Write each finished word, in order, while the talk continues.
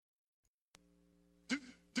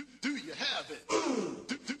you have it?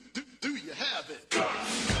 Do you have it? Do you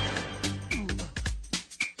have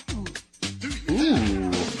it? Do you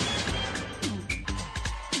have it?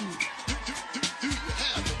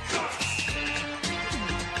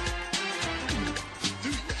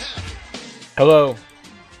 Hello,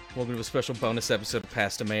 welcome to a special bonus episode of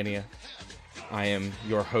Pastamania. I am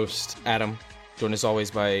your host, Adam, joined as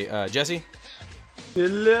always by Jesse.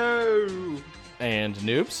 Hello. And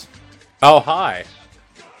Noobs. Oh, hi.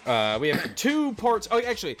 We have 2 parts. Oh,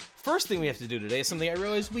 actually, first thing we have to do today is something I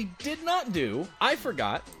realized we did not do. I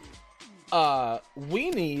forgot. We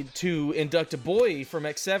need to induct a boy from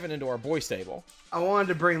X7 into our boy stable. I wanted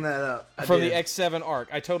to bring that up. From the X7 arc.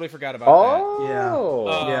 I totally forgot about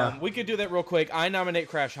Oh. that. We could do that real quick. I nominate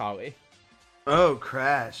Crash Holly. Oh,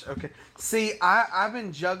 Crash. Okay. See, I've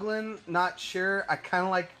been juggling, not sure. I kind of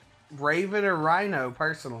like Raven or Rhino,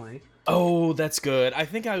 personally. Oh, that's good. I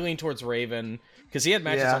think I lean towards Raven, because he had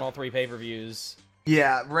matches Yeah. on all 3 pay-per-views.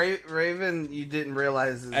 Yeah, Raven, you didn't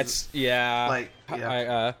realize. That's, yeah. Like,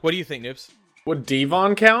 yeah. What do you think, Noobs? Would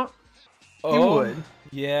Devon count? Oh, would.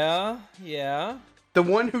 Yeah. The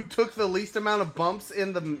one who took the least amount of bumps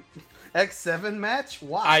in the X7 match?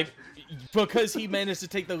 Why? Because he managed to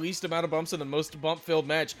take the least amount of bumps in the most bump-filled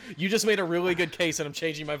match. You just made a really good case, and I'm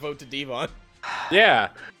changing my vote to Devon. Yeah.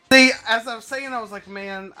 See, as I was saying, I was like,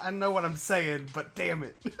 man, I know what I'm saying, but damn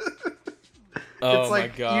it. Oh It's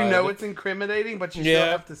like, my god. you know it's incriminating, but you still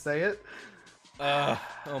have to say it.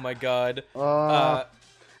 Oh my god.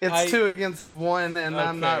 It's 2 against 1, and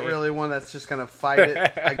I'm not Okay. really one that's just gonna fight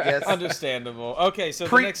it, I guess. Understandable. Okay, so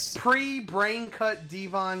the next... Pre-brain cut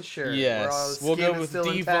Devon, sure. Yes, Where all we'll the go skin is with still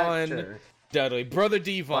intact, Devon sure. Dudley. Brother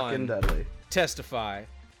Devon. Fucking Dudley. Testify.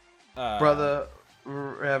 Brother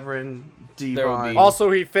Reverend There will Devon. be- Also,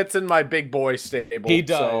 he fits in my big boy stable. He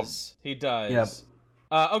does. So. He does.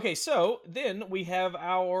 Yep. Okay, so then we have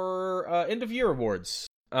our end of year awards.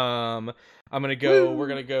 I'm gonna go. Woo. We're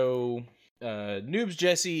gonna go. Noobs,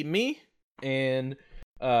 Jesse, me, and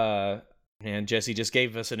Jesse just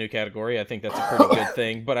gave us a new category. I think that's a pretty good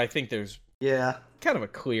thing. But I think there's Yeah. kind of a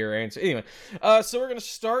clear answer. Anyway, so we're gonna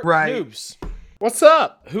start. Right. Noobs, What's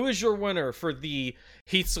up? who is your winner for the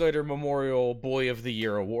Heath Slater Memorial Boy of the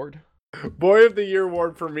Year award? Boy of the Year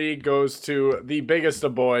award for me goes to the biggest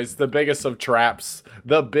of boys, the biggest of traps,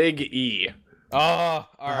 the Big E. Oh, all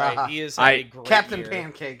right. He is a great Captain year.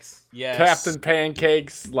 Pancakes. Yes. Captain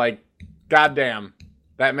Pancakes, like, goddamn.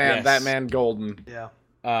 That man, Yes. golden. Yeah.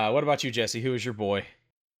 What about you, Jesse? Who is your boy?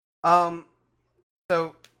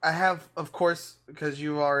 So I have, of course, because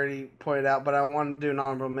you already pointed out, but I want to do an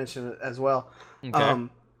honorable mention as well. Okay.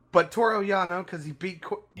 But Toru Yano, because he beat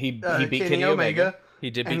He beat Kenny Omega. He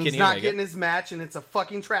did beat And he's Kenny not Omega. getting his match, and it's a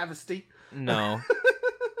fucking travesty. No.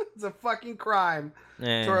 It's a fucking crime.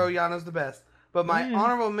 Eh. Toru Yano's the best. But my Mm.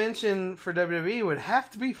 honorable mention for WWE would have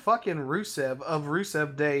to be fucking Rusev of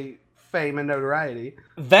Rusev Day fame and notoriety.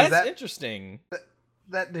 That's that- interesting.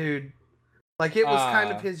 That dude, like, it was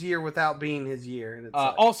kind Uh, of his year without being his year. And it's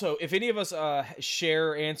Also, if any of us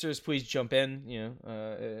share answers, please jump in.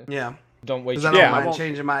 yeah, Don't wait. because I your don't Yeah, I mind won't-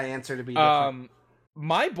 changing my answer to be different.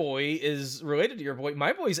 My boy is related to your boy.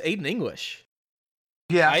 My boy is Aiden English.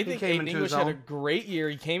 Yeah, I he think came Aiden into English his had a own. great year.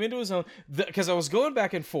 He came into his own because I was going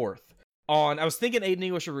back and forth on. I was thinking Aiden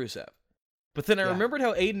English or Rusev, but then I Yeah. remembered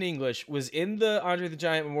how Aiden English was in the Andre the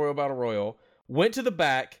Giant Memorial Battle Royal, went to the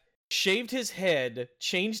back, shaved his head,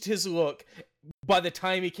 changed his look. By the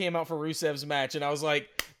time he came out for Rusev's match, and I was like,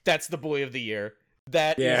 "That's the boy of the year."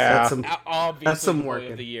 That is Yeah. obviously That's some the boy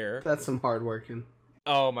working. of the year. That's some hard working.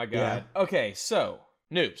 Oh my god. Okay, so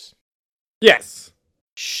Noobs. Yes.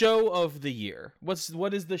 Show of the year.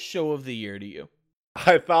 What is the show of the year to you?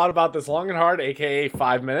 I thought about this long and hard, aka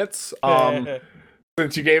 5 minutes.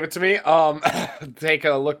 Since you gave it to me, take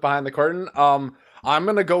a look behind the curtain. I'm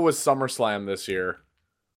gonna go with SummerSlam this year.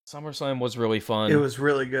 SummerSlam was really fun. It was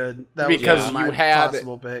really good. That Because was one of you my had-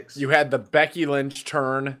 possible picks. You had the Becky Lynch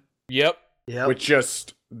turn, Yep. Yep. which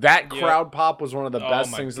just that Yep. crowd pop was one of the Oh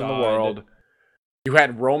best my things in the God. world. You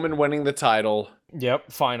had Roman winning the title,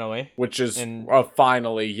 Yep. Finally. which is And-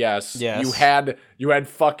 finally yes. Yes. You had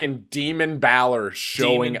fucking Demon Balor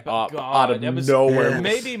showing up God, out of that was nowhere. Yeah.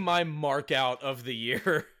 Maybe my mark out of the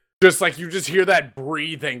year. Just like you just hear that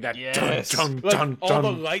breathing, that Yes. dun dun Like, dun all dun.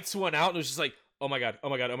 the lights went out, and it was just like, oh my god, oh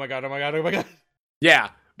my god, oh my god, oh my god, oh my god. Yeah,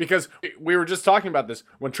 because we were just talking about this.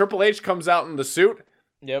 When Triple H comes out in the suit,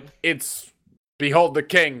 Yep. it's behold the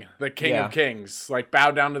king Yeah. of kings. Like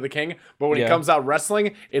bow down to the king. But when Yeah. he comes out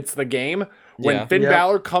wrestling, it's the game. When Yeah. Finn Yep.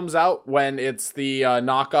 Balor comes out, when it's the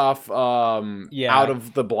knockoff Yeah. out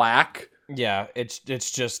of the black, Yeah, it's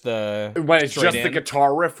just the When it's straight just the in.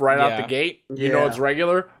 guitar riff right out the Yeah. gate, you know Yeah. it's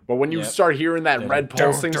regular. But when you Yep. start hearing that red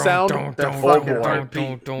pulsing sound, That oh fucking boy,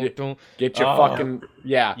 heartbeat. get your Oh. fucking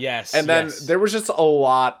yeah. Yes. And then yes. there was just a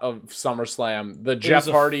lot of SummerSlam. The Jeff was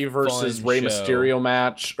a Hardy versus fun Rey show. Mysterio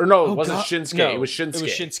match, or no, Oh, it wasn't God, Shinsuke. no, It was Shinsuke. It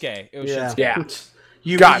was Shinsuke. It was Yeah. Shinsuke. Yeah.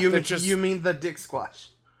 You, God, you, they're mean, just- you mean the dick squash?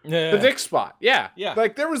 Yeah. The dick spot. Yeah. Yeah.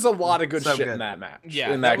 Like there was a lot of good So shit good. in that match.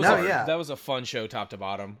 Yeah, In that that was card. No, yeah. that was a fun show, top to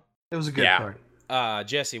bottom. It was a good Yeah. card.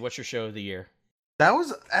 Jesse, what's your show of the year? That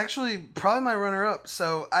was actually probably my runner-up.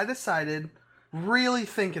 So I decided, really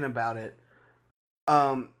thinking about it,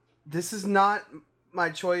 this is not my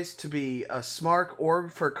choice to be a smart or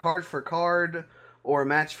for card or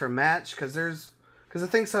match for match because I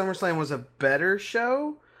think SummerSlam was a better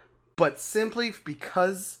show, but simply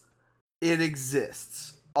because it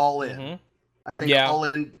exists, All In. Mhm. I think Yeah. All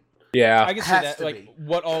In Yeah. I can see has that. to Like be.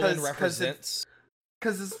 what All In 'Cause represents.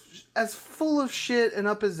 Because as full of shit and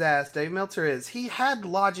up his ass Dave Meltzer is, he had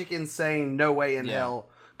logic in saying no way in Yeah. hell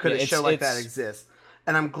could Yeah, a it's- show like that it's- exist.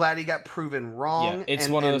 And I'm glad he got proven wrong. Yeah, it's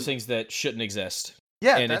and- one of and- those things that shouldn't exist,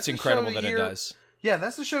 Yeah, and that's it's the show of incredible the that it year- does. Yeah,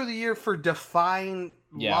 that's the show of the year for defying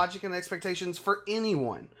Yeah. logic and expectations for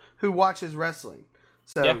anyone who watches wrestling.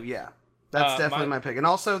 So Yeah. yeah, that's definitely my pick. And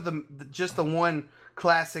also just the one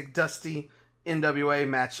classic Dusty NWA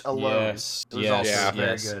match alone Yes, was yes, also very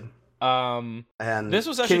yes. good. Um, And This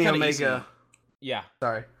was actually Kenny kinda Omega. yeah,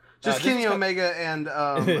 Sorry, just this Kenny was Omega and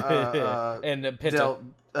and Penta.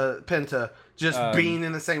 Penta just being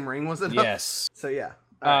in the same ring was enough. Yes. So yeah.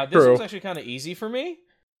 This True. was actually kind of easy for me.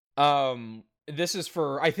 This is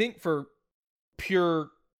for, I think, for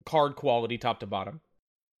pure card quality, top to bottom,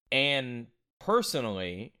 and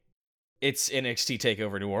personally, it's NXT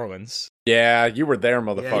Takeover New Orleans. Yeah, you were there,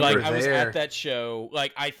 motherfucker. you Like were I was there. at that show.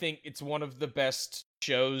 Like I think it's one of the best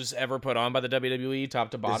shows ever put on by the WWE,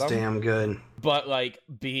 top to It's bottom. damn good. But like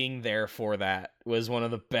being there for that was one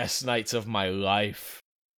of the best nights of my life.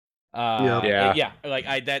 Yeah. Yeah. Like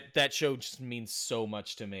that show just means so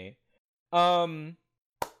much to me.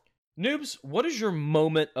 Noobs, what is your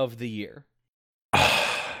moment of the year?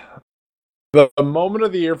 The moment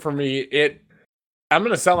of the year for me, I'm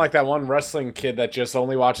gonna sound like that one wrestling kid that just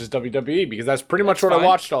only watches WWE because that's pretty much That's what fine. I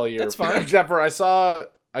watched all year. That's fine. Except for I saw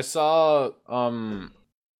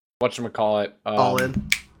whatchamacallit, All in.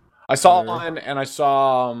 I saw Or- All In and I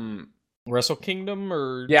saw Wrestle Kingdom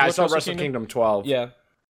or yeah, I what's saw Wrestle Kingdom 12. Yeah.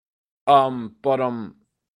 But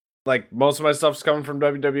like most of my stuff's coming from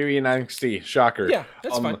WWE and NXT. Shocker. Yeah,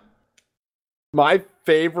 that's fine. My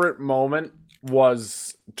favorite moment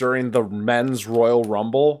was during the men's Royal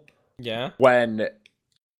Rumble Yeah. when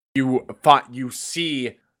you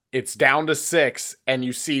see it's down to 6 and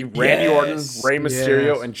you see Randy Orton, Yes. Rey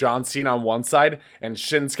Mysterio, Yes. and John Cena on one side and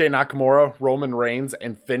Shinsuke Nakamura, Roman Reigns,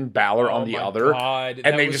 and Finn Balor on the Oh my other. God, And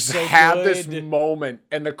that they was just so have this good. moment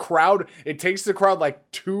and the crowd, it takes the crowd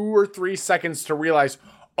like 2 or 3 seconds to realize,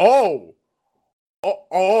 oh,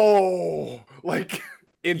 like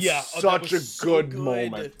it's Yeah, that such a was so good good.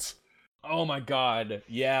 moment. Oh my God.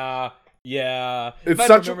 Yeah. Yeah. It's If I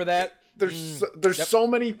such a- remember that. There's Yep. so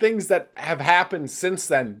many things that have happened since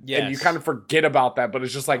then, and you Yes. kind of forget about that. But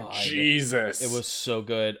it's just like Oh, Jesus. It was so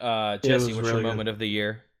good. was Jesse, what's really your good. moment of the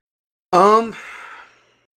year?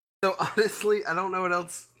 So honestly, I don't know what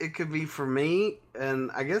else it could be for me,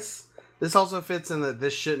 and I guess this also fits in the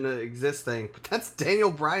this shouldn't exist thing. But that's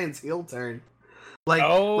Daniel Bryan's heel turn. Like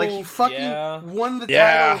he fucking yeah. won the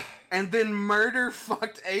Yeah. title and then murder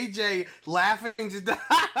fucked AJ, laughing to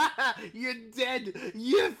you're dead,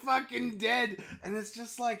 you're fucking dead, and it's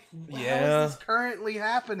just like, how Yeah. is this currently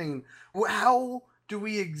happening? How do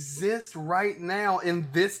we exist right now in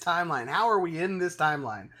this timeline? How are we in this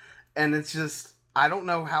timeline? And it's just, I don't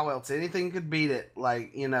know how else anything could beat it.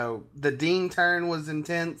 Like, you know, the Dean turn was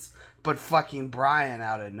intense, but fucking Bryan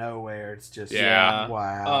out of nowhere, it's just, Yeah.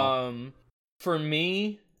 wow. For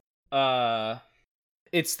me,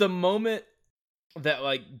 it's the moment that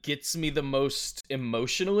like gets me the most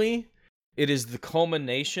emotionally. It is the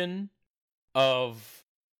culmination of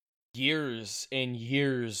years and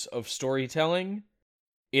years of storytelling.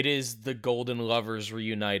 It is the Golden Lovers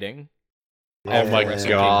reuniting. Oh my Wrestle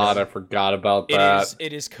god, Kingdom. I forgot about that.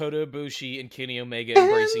 It is Kota Ibushi and Kenny Omega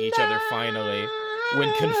embracing each other finally.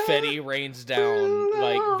 When confetti rains down,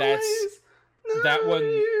 like that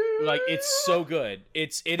one. Like it's so good.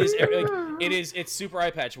 It's Super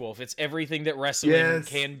Eye Patch Wolf. It's everything that wrestling Yes.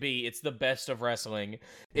 can be. It's the best of wrestling. It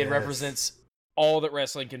Yes. represents all that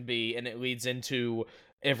wrestling can be, and it leads into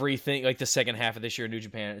everything. Like the second half of this year in New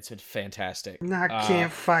Japan, it's been fantastic. I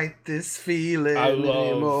can't fight this feeling I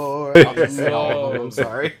love- anymore. I I'm love-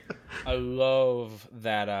 sorry. I love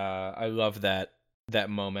that. I love that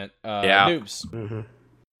moment. Yeah. Noobs. Mm-hmm.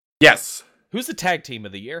 Yes. Who's the tag team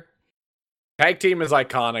of the year? Tag team is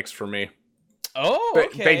Iconics for me. Oh, They-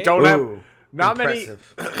 okay. they don't have- Ooh, Not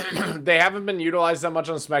impressive. many. They haven't been utilized that much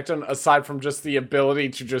on SmackDown, aside from just the ability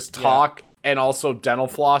to just talk and also dental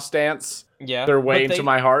floss dance Yeah, their way but into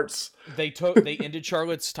my hearts. They ended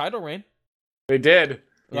Charlotte's title reign. They did.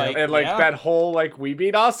 Like, And like yeah. that whole like we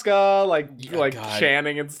beat Asuka, like Yeah, God.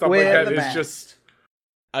 chanting and stuff We're like that the is best. just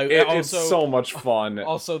Also, it's so much fun.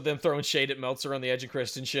 Also, them throwing shade at Meltzer on the Edge of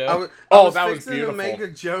Christian show. I was that was fixing beautiful. to make a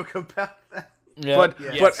joke about that. Yeah. But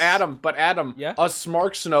Yes. Adam, Yeah? us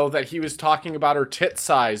Smarks know that he was talking about her tit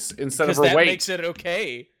size instead of because her that weight. makes it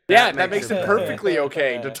okay. Yeah, That that makes makes it it perfectly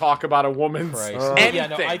okay to talk about a woman's Christ. anything. Yeah,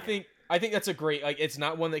 no, I think that's a great. Like, it's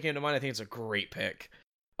not one that came to mind. I think it's a great pick.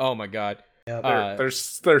 Oh my god. They're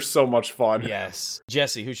so much fun. Yes,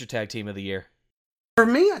 Jesse, who's your tag team of the year? For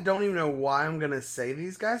me, I don't even know why I'm gonna say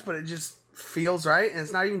these guys, but it just feels right, and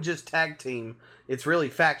it's not even just tag team; it's really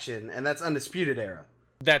faction, and that's Undisputed Era.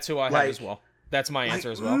 That's who I have Like- as well. That's my answer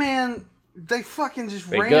Like, as well. Man, they fucking just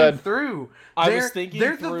They ran good. through. I was They're- thinking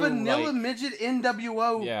they're through, the vanilla like- midget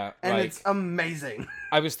NWO, Yeah, and like, it's amazing.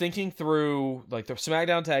 I was thinking through like the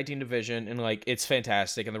SmackDown tag team division, and like it's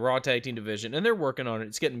fantastic, and the Raw tag team division, and they're working on it.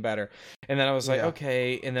 It's getting better. And then I was like, Yeah.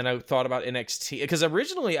 okay. And then I thought about NXT because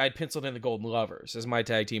originally I'd penciled in the Golden Lovers as my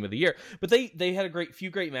tag team of the year, but they had a few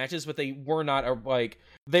great matches, but they were not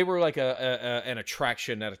they were like an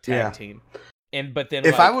attraction at a tag Yeah. team. And but then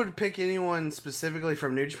If like, I would pick anyone specifically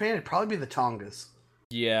from New Japan, it'd probably be the Tongas.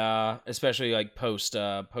 yeah, especially like post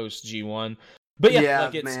G1. But yeah, Yeah,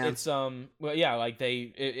 like it's man. well yeah, like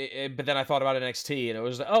but then I thought about NXT and it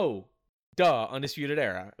was like, oh, duh, Undisputed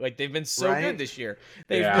Era. Like they've been so Right? good this year.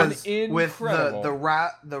 They've Yeah. been Because incredible.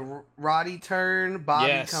 with the Roddy turn, Bobby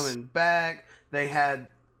Yes. coming back, they had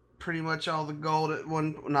pretty much all the gold at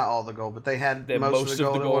one. Not all the gold, but they had They had most of the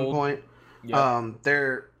gold at one gold. point. Yeah.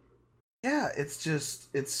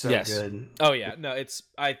 It's so Yes. good. Oh yeah, no, it's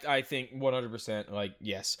I think 100% like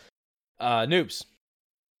yes. Noobs,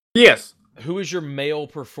 Yes. who is your male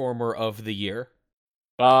performer of the year?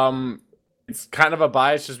 It's kind of a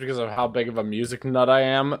bias just because of how big of a music nut I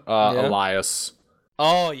am. Yeah. Elias.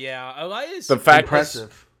 Oh yeah, Elias. The fact that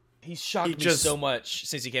Impressive. He's shocked he me just- so much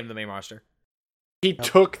since he came to the main roster. he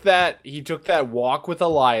took that walk with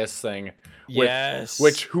Elias thing. Yes.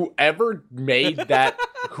 Which whoever made that,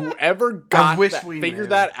 whoever got wish that, we figured knew.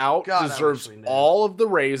 that out God, I wish deserves we knew. all of the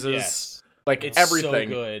raises, yes. like It's everything,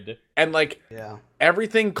 so good. and like Yeah.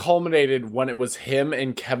 everything culminated when it was him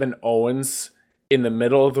and Kevin Owens in the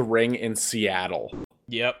middle of the ring in Seattle,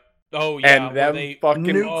 Yep. Oh yeah. and them fucking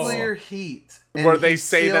Nuclear heat. And where they he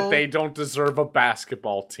say that still- they don't deserve a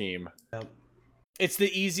basketball team. It's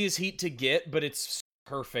the easiest heat to get, but it's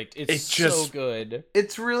perfect. It's It just- so good.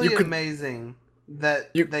 It's really you could- amazing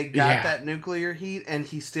that You- they got yeah. that nuclear heat, and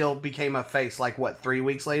he still became a face. Like what? 3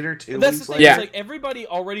 weeks later? 2 That's weeks the thing. later? Yeah. It's like everybody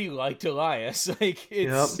already liked Elias. Like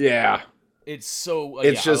it's Yeah, it's so.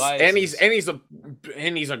 it's yeah, just Elias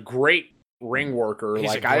and he's a great ring worker.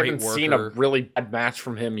 He's a Like I great haven't seen a worker. really bad match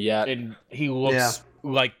from him yet. and he looks Yeah.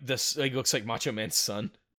 like this. He looks like Macho Man's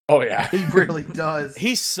son. Oh yeah, He really does.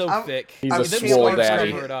 He's so I'm- thick. He's I a was Them can't swole wait sleeves for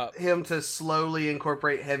daddy. cover it up. him to slowly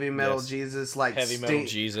incorporate heavy metal Yes. Jesus, like Heavy metal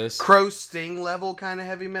Jesus. Crow Sting level kind of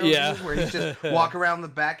heavy metal Yeah. Jesus, where he just walk around the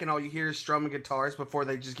back and all you hear is strumming guitars before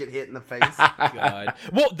they just get hit in the face. God.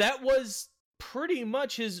 Well, that was pretty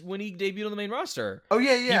much his when he debuted on the main roster. Oh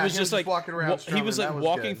yeah, yeah. he was him just like walking around. he strumming, was like that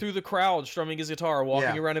walking good. through the crowd, strumming his guitar,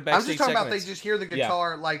 walking Yeah. around in I'm backstage just talking about segments. they just hear the Yeah.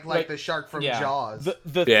 guitar like the shark from yeah. Jaws.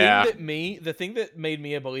 The Yeah. thing that made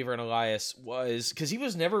me a believer in Elias was because he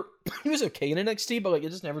was never he was okay in NXT, but like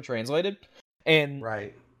it just never translated. And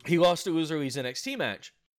Right. he lost to Loser Lee's NXT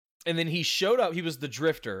match. And then he showed up, he was the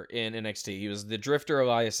Drifter in NXT. He was the Drifter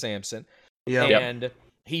Elias Sampson. Yeah. And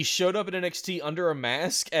he showed up at NXT under a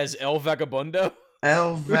mask as El Vagabundo.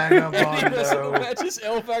 El And he was in the Vagabundo. match as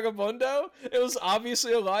El Vagabundo. It was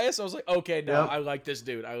obviously Elias. I was like, okay, no, Yep. I like this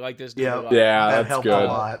dude. I like this dude Yep. a lot. Yeah, That that's helped good. a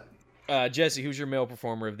lot. Jesse, who's your male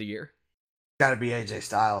performer of the year? Got to be AJ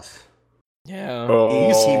Styles. Yeah.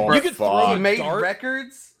 Oh, You could throw He a fuck. made dart.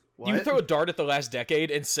 records. You What? could throw a dart at the last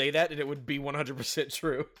decade and say that, and it would be 100%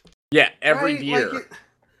 true. Yeah, every Right, year. like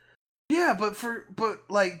yeah, but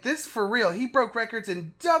like this for real. He broke records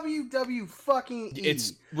in WW fucking E.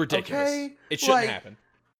 It's ridiculous. Okay? It shouldn't Like, happen.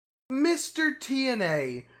 Mr.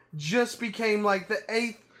 TNA just became like the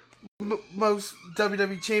 8th most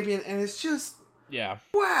WWE champion, and it's just Yeah.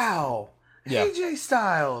 wow. Yeah. AJ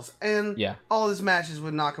Styles and Yeah. all his matches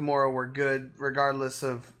with Nakamura were good, regardless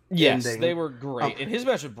of Yes, ending. they were great. And his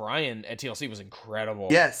match with Bryan at TLC was incredible.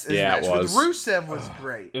 Yes, his Yeah, it match with was. Rusev was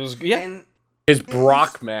great. It was And His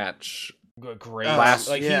Brock match. great. Last-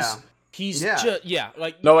 like yeah. he's Yeah. just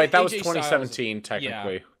like No, wait, that was AJ Styles- 2017,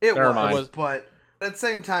 technically. it Never was, mind. but at the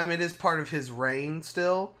same time, it is part of his reign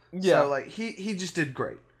still. Yeah. So like he just did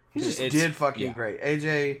great. He just It's- did fucking yeah. great.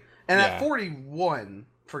 AJ, and Yeah. at 41,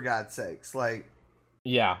 for God's sakes, like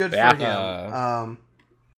Yeah. good Yeah. for him.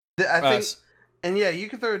 I Uh, think, and yeah, you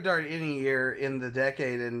can throw a dart any year in the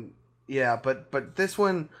decade, and yeah, but this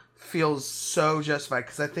one feels so justified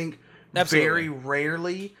because I think Absolutely. very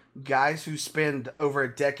rarely guys who spend over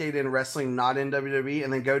a decade in wrestling, not in WWE,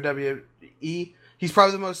 and then go WWE. He's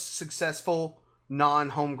probably the most successful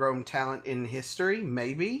non-homegrown talent in history.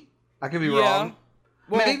 Maybe I could be wrong.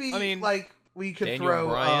 Well, Maybe I mean, like we could Daniel throw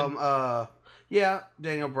Bryan.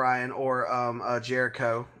 Daniel Bryan or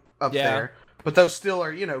Jericho up Yeah. there, but those still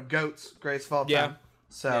are goats, greats of all Yeah. time.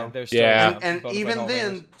 So they're still Yeah. and both even Hall of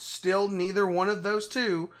then, Famers. still neither one of those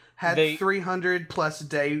two had They- 300 plus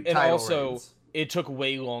day and title also reigns. it took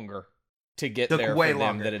way longer to get Took there way for them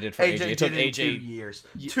longer. than it did for AJ. AJ It took did it in AJ 2 years.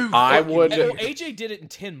 Ye- 2 I fucking would- years. Well, AJ did it in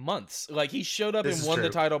 10 months. Like he showed up This and is won the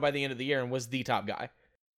true. title by the end of the year and was the top guy.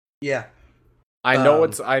 Yeah. I know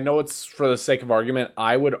Um, I know it's for the sake of argument.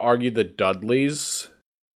 I would argue the Dudleys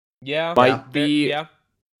Yeah, might they're- be Yeah,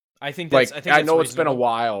 I think like that's, I think I that's know it's been a reasonable.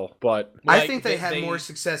 while, but I Like, think they had more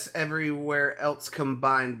success everywhere else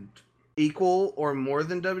combined equal or more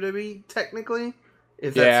than WWE technically.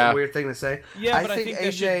 If that's Yeah. a weird thing to say. Yeah, I but I think think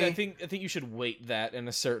that should, AJ I think you should weight that in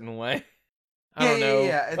a certain way. I Yeah, don't yeah, know.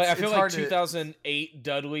 yeah. Like, I It's feel like hard to- 2008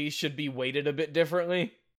 Dudley should be weighted a bit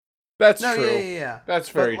differently. that's No, true. yeah. That's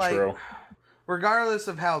But, very like, true. Regardless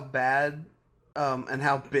of how bad and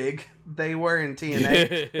how big they were in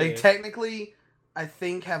TNA, they technically, I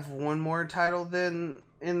think, have one more title than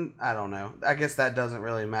in. I don't know. I guess that doesn't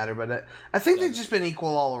really matter, but I think they've just been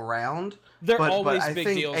equal all around. They're But always I big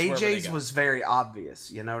think deals. wherever they AJ's go. was very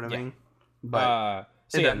obvious. You know what I Yeah. mean? But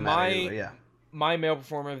So it yeah, doesn't matter either way, yeah. my male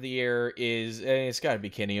performer of the year is it's got to be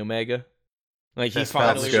Kenny Omega. Like he Best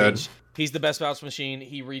finally bounce machine. reached. He's the best bounce machine.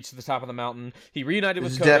 He reached the top of the mountain. He reunited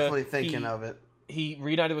with He's Kota. definitely thinking he, of it. He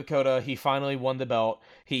reunited with Kota. He finally won the belt.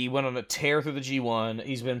 He went on a tear through the G1.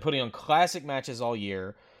 He's been putting on classic matches all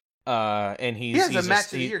year. And He has a he's match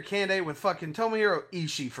just- of the year candidate with fucking Tomohiro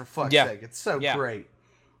Ishii for fuck's Yeah. sake. It's so Yeah. great.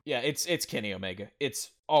 Yeah, it's Kenny Omega.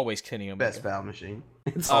 It's always Kenny Omega. Best battle machine.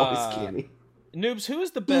 It's always Kenny. Noobs, who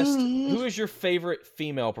is the best? Who is your favorite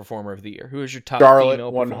female performer of the year? Who is your top Charlotte, female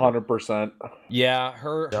 100%. Yeah,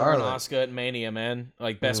 her and Charlotte. Asuka at Mania, man.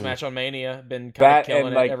 Like best Mm. match on Mania. Been kind That of killing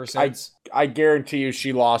and, it like, ever since. I guarantee you,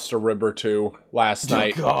 she lost a rib or two last Oh,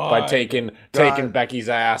 night God. by taking God. Becky's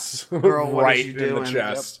ass Girl, what is right you in doing? the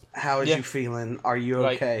chest. How is Yeah. you feeling? Are you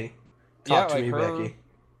Like, okay? yeah, Talk to like me, her- Becky.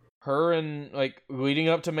 Her and like leading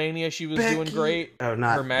up to Mania, she was doing Becky. great. Oh,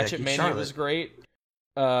 not Her match Becky, at Mania Charlotte. was great.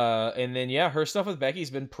 And then yeah, her stuff with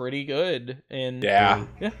Becky's been pretty good. And Yeah.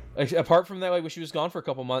 yeah. Like, apart from that, like when she was gone for a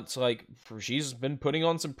couple months, like she's been putting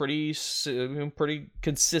on some pretty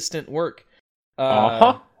consistent work.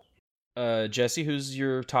 Jesse, who's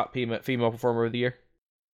your top female performer of the year?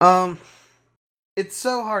 It's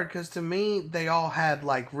so hard because to me they all had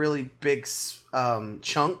like really big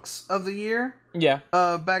chunks of the year Yeah,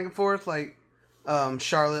 back and forth. Like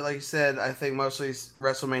Charlotte, like you said, I think mostly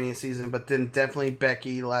WrestleMania season, but then definitely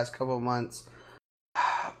Becky the last couple of months.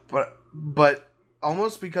 But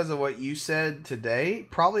almost because of what you said today,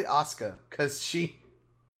 probably Asuka because she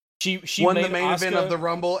she won the made main event Asuka- of the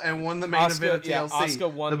Rumble and won the main event of yeah, TLC.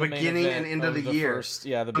 Asuka won the main beginning event and end of the year. First,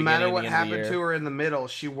 yeah, the No beginning matter and what the end of the happened year. to her in the middle,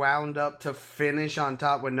 she wound up to finish on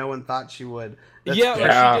top when no one thought she would. That's Yeah,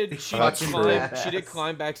 Yeah, she did. She that's did, true. climb, she did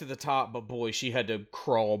climb back to the top, but boy, she had to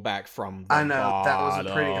crawl back from the I know, that was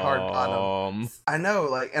a pretty hard bottom. bottom. I know,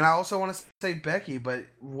 like, and I also want to say Becky, but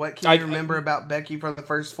what can I- you remember about Becky from the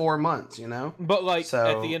first 4 months? You know, But like So,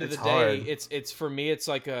 at the end of the it's day, hard. it's for me, it's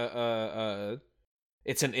like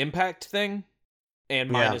it's an impact thing, and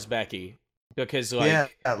mine Yeah. is Becky because like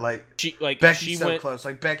yeah, like she like Becky's she so went close.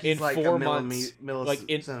 Like Becky's in like 4 a months, like,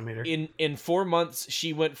 in- centimeter. in 4 months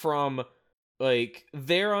she went from like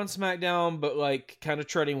there on SmackDown, but like kind of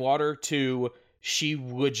treading water to she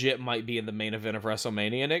legit might be in the main event of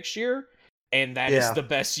WrestleMania next year, and that is Yeah. the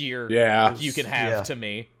best year Yeah. you can have Yeah. to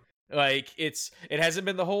me. Like it hasn't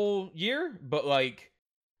been the whole year, but like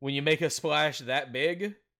when you make a splash that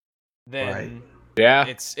big, then Right. Yeah.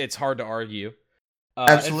 it's hard to argue.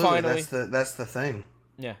 Absolutely, And finally, that's the thing.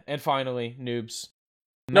 yeah, and finally, noobs.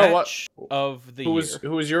 No, what- Match of the Who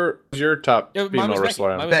year. was your top Yeah, mine female was Becky. wrestler?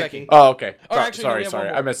 Mine was Becky. Becky. Oh, okay. Or actually, no, we have one sorry.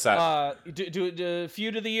 more. I missed that. Do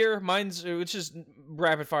feud of the year. Mine's which is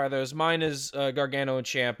rapid fire those. Mine is Gargano and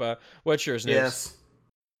Ciampa. What's yours, Noobs? Yes.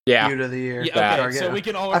 Yeah. Feud of the year. Yeah, okay, Gargano. so we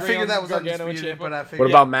can all I agree figured on that was Gargano and undisputed, Ciampa. but I figured. What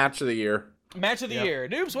about match of the year? Match of the Yep. year.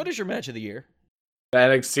 Noobs, what is your match of the year? The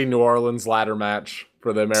NXT New Orleans ladder match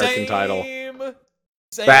for the American title.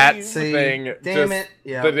 Same. That See, thing. damn just it.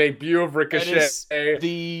 Yeah. The debut of That Ricochet. is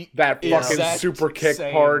the That fucking exact super kick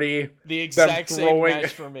same. party. The exact same throwing-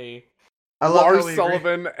 match for me. I love how Lars we agree.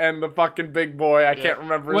 Sullivan and the fucking big boy. I can't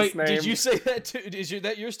remember Wait, his name. did you say that too?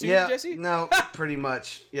 That yours too, Yeah. Jesse? No, pretty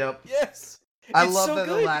much. Yep. Yes. I It's love so that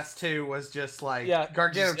good. the last two was just like Yeah,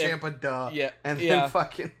 Gargano just Ciampa, duh. Yeah. And then yeah.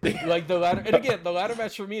 fucking. Like the ladder, and again, the ladder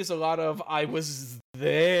match for me is a lot of I was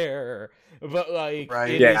there, but like Right.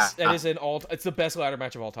 it is it's the best ladder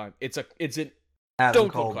match of all time. It's an Adam Stone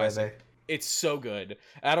Cold Cole, classic. baby. It's so good.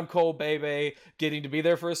 Adam Cole, baby, getting to be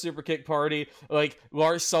there for a super kick party. Like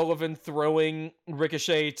Lars Sullivan throwing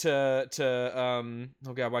Ricochet to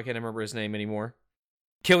oh god, why can't I remember his name anymore?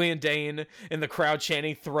 Killian Dane and the crowd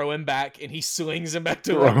chanting, "Throw him back," and he slings him back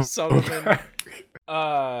to Lars Sullivan.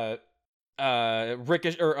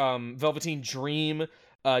 Ricochet or Velveteen Dream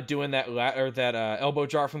doing that elbow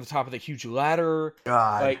drop from the top of the huge ladder.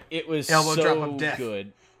 God. Like it was Elbow so drop of death.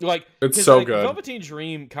 good. Like It's 'cause, so like, good. Velveteen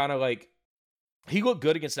Dream kind of like he looked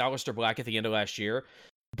good against Aleister Black at the end of last year,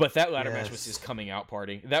 but that ladder match was Yes. his coming out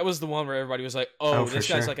party. That was the one where everybody was like, "Oh, for this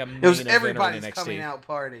guy's sure. like a main It was eventer in everybody's NXT." coming out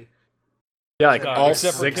party. Yeah, like all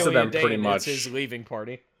except for 6 of Killian them pretty Dane, much. It's his leaving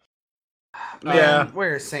party. Man, Yeah.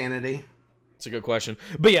 where's sanity? It's a good question,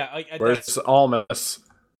 but yeah, Where's Almas?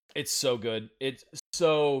 it's so good. It's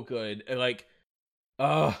so good. And like,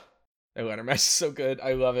 that ladder match is so good.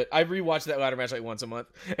 I love it. I rewatch that ladder match like once a month,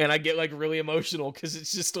 and I get like really emotional because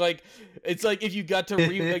it's just like it's like if you got to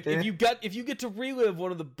if you get to relive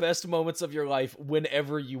one of the best moments of your life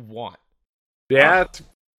whenever you want. Yeah, that's a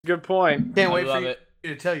good point. Can't I wait for love you it.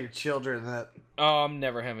 to tell your children that. Oh, I'm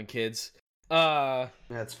never having kids.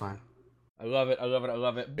 That's fine. I love it. I love it. I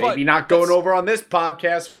love it. Baby, not going that's- over on this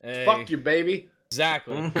podcast. Hey. Fuck you, baby.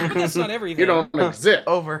 Exactly. But that's not everything. You don't exist.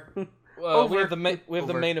 Over. We over. have the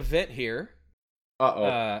Over. main event here.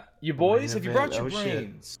 Uh-oh. You boys, Main have you event. brought your Oh, shit.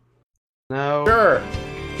 brains? No. Sure.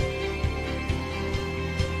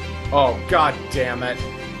 Oh, god damn it.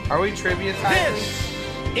 Are we trivia time?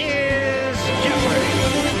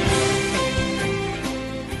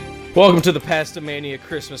 Welcome to the Pastamania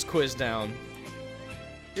Christmas Quiz Down.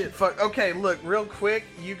 Shit, fuck. Okay, look, real quick.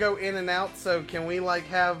 You go in and out, so can we like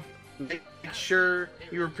make sure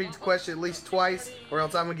you repeat the question at least twice, or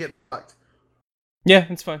else I'm gonna get fucked. Yeah,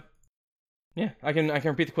 it's fine. Yeah, I can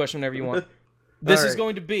repeat the question whenever you want. This is Alright.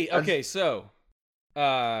 going to be okay. So,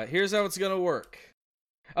 here's how it's gonna work.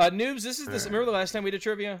 Noobs, this is this. Remember the last time we did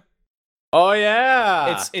trivia? Oh,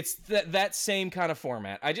 yeah. It's that same kind of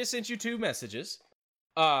format. I just sent you 2 messages.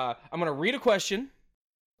 I'm gonna read a question,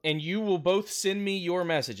 and you will both send me your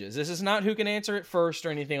messages. This is not who can answer it first or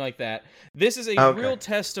anything like that. This is a Okay. real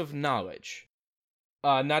test of knowledge,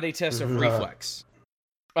 not a test of Mhm. reflex.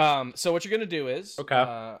 So what you're gonna do is, Okay.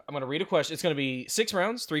 I'm gonna read a question. It's gonna be 6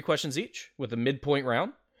 rounds, 3 questions each, with a midpoint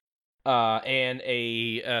round, and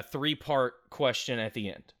a 3-part question at the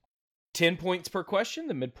end. 10 points per question.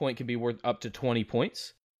 The midpoint can be worth up to 20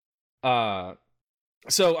 points.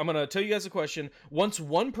 So I'm going to tell you guys a question. Once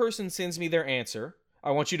one person sends me their answer, I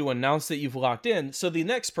want you to announce that you've locked in so the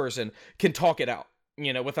next person can talk it out,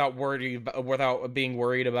 without being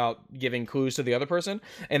worried about giving clues to the other person,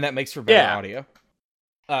 and that makes for better Yeah. audio.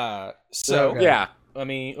 Okay. Yeah. let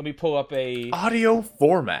me pull up a Audio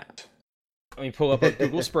format. Google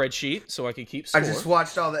spreadsheet so I can keep I score. just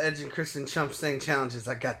watched all the Edge and Christian Chump Sing challenges.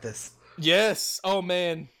 I got this. Yes. Oh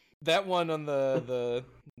man, that one on the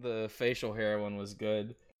facial hair one was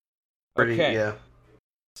good. Pretty, Okay. yeah.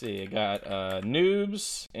 Let's see, I got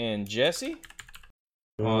Noobs and Jesse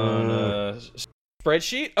on a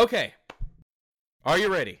spreadsheet. Okay. Are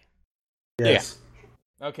you ready? Yes.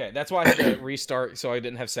 Okay, that's why I had to restart so I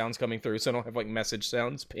didn't have sounds coming through, so I don't have like message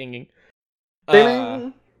sounds pinging.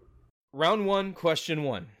 Ding. Round 1, question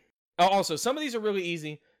 1. Also, some of these are really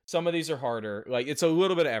easy, some of these are harder. Like it's a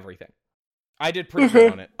little bit of everything. I did pretty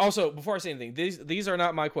good on it. Also, before I say anything, these are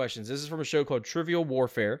not my questions. This is from a show called Trivial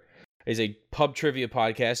Warfare. It's a pub trivia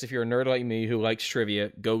podcast. If you're a nerd like me who likes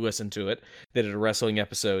trivia, go listen to it. They did a wrestling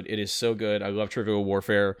episode. It is so good. I love Trivial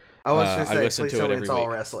Warfare. I was I just saying, listen please to tell it me every it's all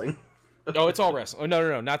week. wrestling. Oh, it's all wrestling.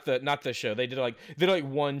 Oh, no, not the show. They did like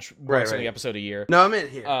one wrestling right. episode a year. No, I'm in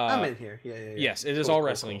here. Uh, I'm in here. Yeah. Yes, it is Cool, all cool,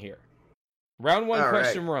 wrestling cool. here. Round 1, All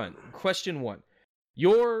question 1. Question 1.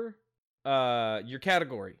 Your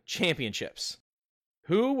category, championships.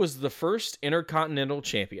 Who was the first Intercontinental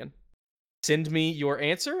Champion? Send me your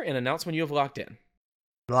answer and announce when you have locked in.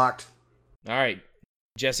 Locked. All right.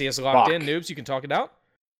 Jesse has locked in. Fuck. Noobs, you can talk it out.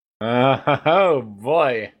 Oh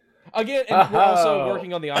boy. Again, and we're also Oh.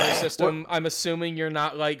 working on the honor system. I'm assuming you're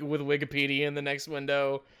not like with Wikipedia in the next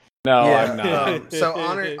window. No, yeah. I'm not. So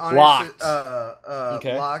honor Locked.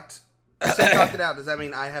 Okay. Locked. You said talk it out. Does that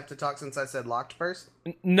mean I have to talk since I said locked first?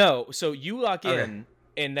 No, so you lock Okay. in,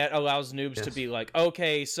 and that allows Noobs to Yes. be like,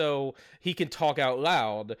 okay, so he can talk out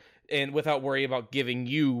loud and without worry about giving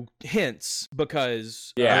you hints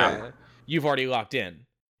because Yeah. you've already locked in.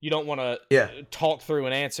 You don't want to Yeah. talk through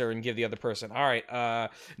an answer and give the other person. All right,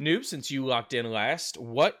 Noob, since you locked in last,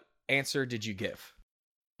 what answer did you give?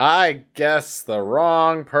 I guess the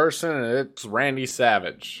wrong person. It's Randy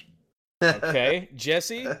Savage. Okay,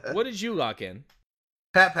 Jesse, what did you lock in?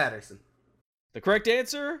 Pat Patterson. The correct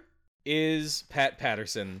answer is Pat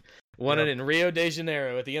Patterson. Won it Yep. in Rio de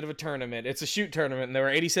Janeiro at the end of a tournament. It's a shoot tournament, and there were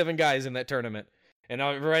 87 guys in that tournament. And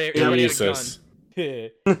everybody had a Jesus.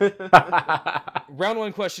 gun. Round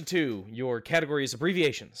 1, question 2. Your category is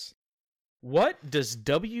abbreviations. What does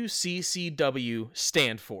WCCW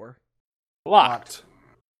stand for? Locked.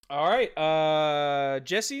 All right,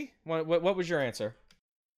 Jesse, what was your answer?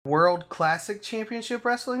 World Classic Championship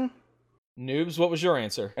Wrestling. Noobs, what was your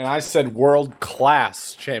answer? And I said World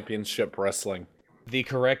Class Championship Wrestling. The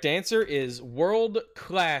correct answer is World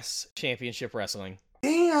Class Championship Wrestling.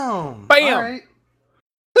 Damn. Bam! All right.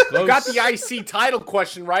 You got the IC title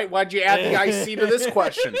question right. Why'd you add the IC to this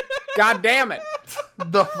question? God damn it.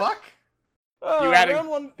 The fuck? You added round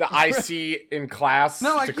one- the IC in class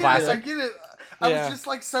No, I to get classic. it. I get it. I Yeah. was just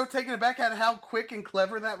like so taken aback at how quick and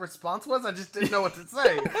clever that response was. I just didn't know what to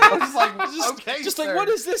say. I was just like, okay, just sir. like, what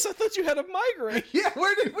is this? I thought you had a migraine. Yeah,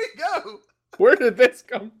 where did we go? Where did this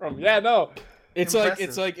come from? Yeah, no. It's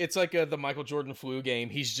Impressive. like the Michael Jordan flu game.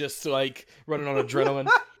 He's just like running on adrenaline.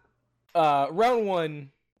 Round 1,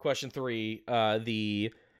 question 3.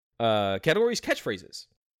 The category is catchphrases.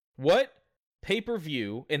 What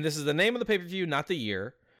pay-per-view? And this is the name of the pay-per-view, not the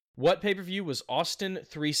year. What pay-per-view was Austin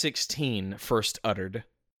 316 first uttered?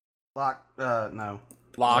 Lock. No.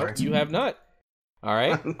 Locked. You have not. All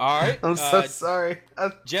right. All right. I'm so sorry.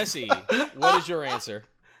 Jesse, what is your answer?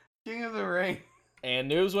 King of the Ring.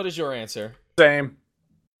 And Noobs, what is your answer? Same.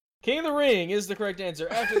 King of the Ring is the correct answer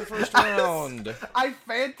after the first round. I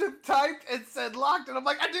phantom typed and said locked, and I'm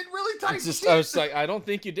like, I didn't really type It's just, shit. I was like, I don't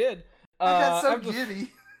think you did. I got so after,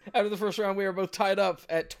 giddy. after the first round, we are both tied up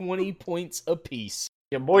at 20 points apiece.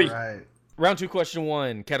 Yeah, boy. Right. Round 2, question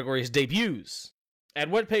 1. Category is debuts. At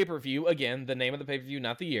what pay-per-view, again, the name of the pay-per-view,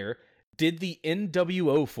 not the year, did the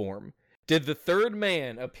NWO form? Did the third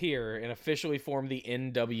man appear and officially form the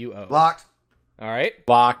NWO? Locked. All right.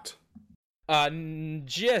 Locked.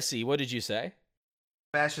 Jesse, what did you say?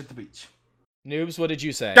 Bash at the beach. Noobs, what did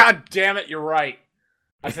you say? God damn it, you're right.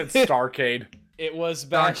 I said Starcade. It was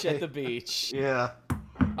Bash at Starcade. the Beach. Yeah.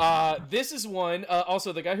 This is one.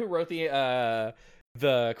 Also, the guy who wrote the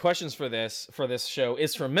questions for this show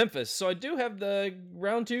is from Memphis. So I do have the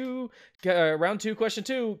round two, question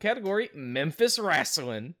 2 category: Memphis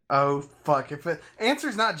wrestling. Oh fuck! If it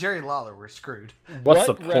answer's not Jerry Lawler, we're screwed. What's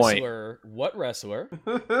the point? What wrestler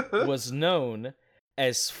was known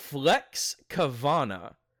as Flex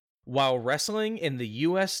Kavana while wrestling in the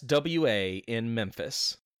USWA in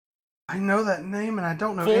Memphis? I know that name, and I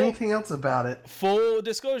don't know Full- anything else about it. Full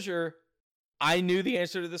disclosure, I knew the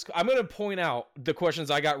answer to this. I'm going to point out the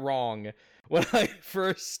questions I got wrong when I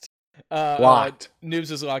first Locked.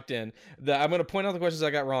 Noobs is locked in. I'm going to point out the questions I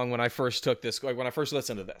got wrong when I first took this, like when I first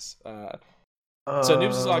listened to this. So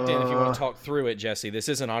Noobs is locked in. If you want to talk through it, Jesse, this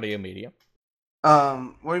is an audio medium.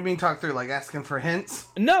 What do you mean talk through? Like asking for hints?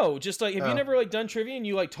 No, just like, have you Oh. never like done trivia and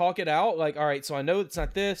you like talk it out? Like, all right, so I know it's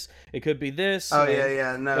not this. It could be this. Oh and,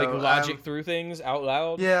 yeah, no. Like logic through things out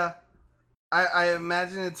loud. Yeah. I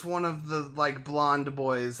imagine it's one of the like blonde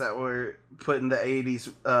boys that were put in the 80s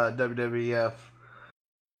WWF.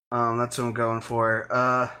 That's what I'm going for.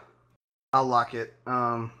 I'll lock it.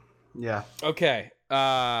 Yeah. Okay.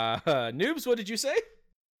 Noobs, what did you say?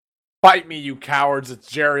 Fight me, you cowards. It's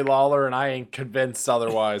Jerry Lawler, and I ain't convinced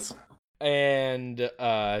otherwise. And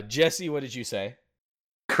Jesse, what did you say?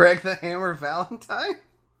 Craig the Hammer Valentine?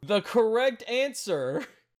 The correct answer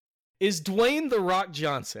is Dwayne The Rock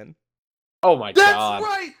Johnson. Oh my That's god.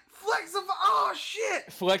 right! Flex of oh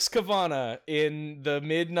shit! Flex Kavana in the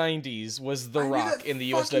mid-90s was The I knew Rock that in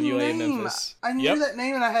the fucking USWA in name. Memphis. I knew Yep. that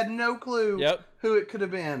name and I had no clue Yep. who it could have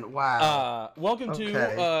been. Wow. Welcome Okay.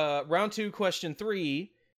 to round 2, question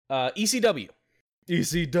 3. ECW.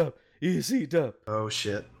 ECW. Oh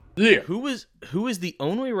shit. Yeah. Who is the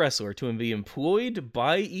only wrestler to be employed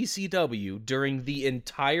by ECW during the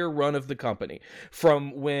entire run of the company?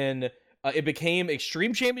 From when It became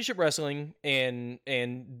Extreme Championship Wrestling,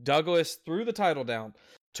 and Douglas threw the title down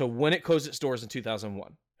to when it closed its doors in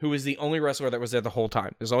 2001. Who was the only wrestler that was there the whole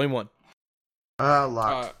time? There's only one.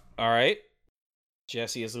 Locked. All right.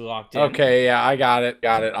 Jesse is locked in. Okay, yeah, I got it.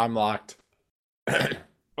 I'm locked.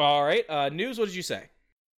 All right. News, what did you say?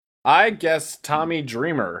 I guess Tommy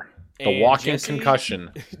Dreamer, the And walking Jesse?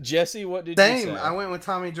 concussion. Jesse, what did you Same. say? I went with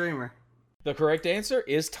Tommy Dreamer. The correct answer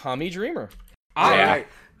is Tommy Dreamer. All Yeah. right.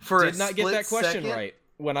 For Did not get that question right.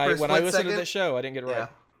 When I split listened to second? the show, I didn't get it Yeah. right.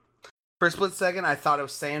 For a split second, I thought it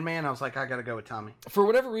was Sandman. I was like, I gotta go with Tommy. For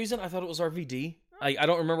whatever reason, I thought it was RVD. I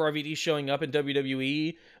don't remember RVD showing up in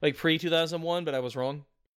WWE like pre 2001, but I was wrong.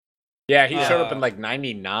 Yeah, he showed up in like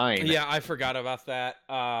 99. Yeah, I forgot about that.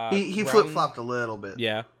 He round- flip flopped a little bit.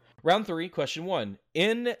 Yeah. Round 3, question 1.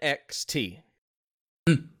 NXT.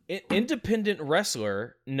 Independent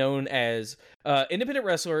wrestler known as independent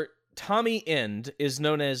wrestler Tommy End is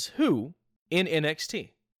known as who in NXT?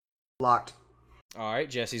 Locked. All right,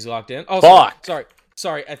 Jesse's locked in. Oh, Fuck.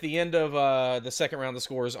 sorry. At the end of the second round, the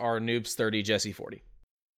scores are Noobs 30, Jesse 40.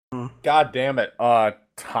 God damn it.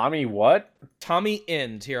 Tommy what? Tommy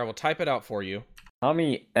End. Here, I will type it out for you.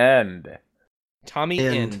 Tommy End. Tommy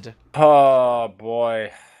End. End. Oh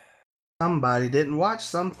boy. Somebody didn't watch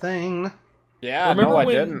something. Yeah, Remember no, I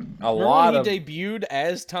when- didn't. Remember when he debuted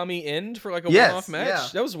as Tommy End for like a Yes, one-off match? yeah.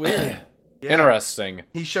 That was weird. Yeah. Interesting.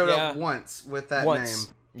 He showed Yeah. up once with that Once.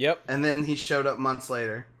 name, Yep. and then he showed up months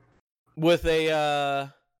later. With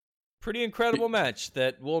a pretty incredible match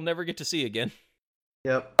that we'll never get to see again.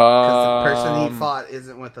 Yep. Because the person Um, he fought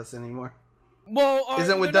isn't with us anymore. Well,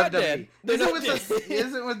 Isn't with they're not WWE. dead. They're Isn't not with dead. us.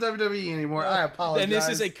 Isn't with WWE anymore. I apologize. And this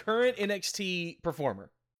is a current NXT performer.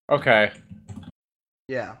 Okay.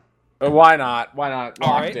 yeah. Why not? Why not? All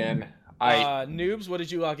Locked right. in. I Noobs, what did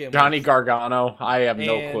you lock in Johnny with? Gargano. I have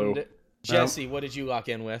no And clue. Jesse, what did you lock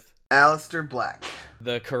in with? Aleister Black.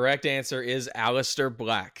 The correct answer is Aleister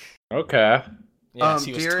Black. Okay. Yes,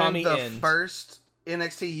 he was During Tommy the End. first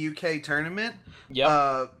NXT UK tournament,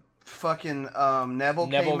 Yep. fucking Neville Neville-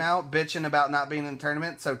 came out bitching about not being in the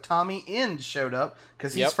tournament, so Tommy End showed up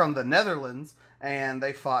because he's Yep. from the Netherlands, and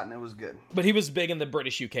they fought, and it was good. But he was big in the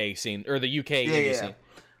British UK scene, or the UK Yeah, indie yeah. scene.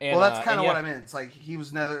 And, Well, that's kind of and what I meant. It's like he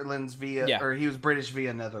was Netherlands via, Yeah. or he was British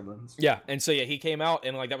via Netherlands. Yeah, and so yeah, he came out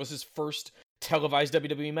and like that was his first televised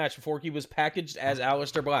WWE match before he was packaged as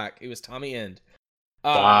Aleister Black. It was Tommy End.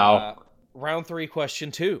 Wow. Round 3, question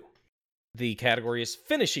 2. The category is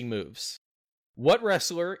finishing moves. What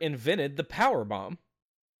wrestler invented the power bomb?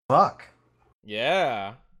 Fuck.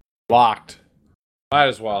 Yeah. Locked. Might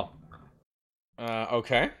as well.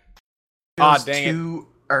 Okay. Feels Dang it. too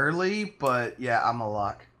early, but yeah, I'm a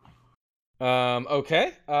lock.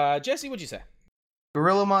 Okay. Jesse, what'd you say?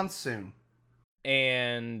 Gorilla Monsoon.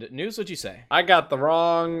 And News, what'd you say? I got the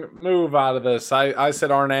wrong move out of this. I said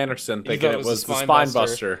Arn Anderson, You thinking thought it was the Spine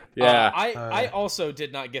Buster. Yeah. I also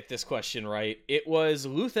did not get this question right. It was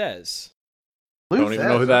Luthez. Don't even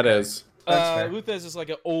know who that is. That's fair. Luthez is like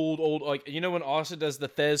an old, like, you know when Austin does the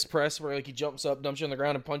Thez press where like he jumps up, dumps you on the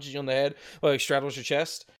ground, and punches you on the head, or, like straddles your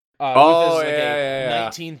chest? Oh, Luthez is like yeah.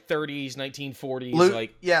 1930s, 1940s,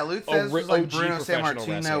 like Luthez was like OG Bruno professional Sammartino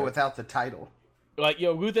wrestler. without the title.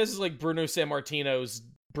 Luthez is like Bruno Sammartino's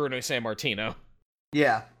Bruno Sammartino.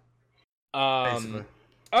 Yeah, basically.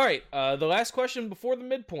 All right, the last question before the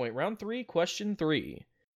midpoint, round 3, question 3.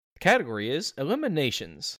 The category is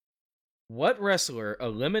eliminations. What wrestler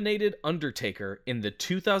eliminated Undertaker in the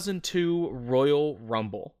 2002 Royal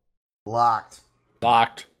Rumble? Locked.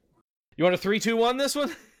 Locked. You want a 3-2-1 this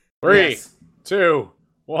one? 3, Yes. 2,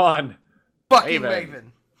 1. Fucking Maven. Maven.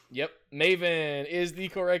 Yep, Maven is the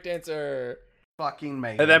correct answer. Fucking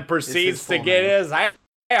Maven. And then It's proceeds his to full get name. his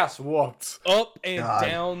ass whooped. Up and God.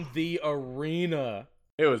 down the arena.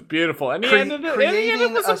 It was beautiful. And he Cre- ended it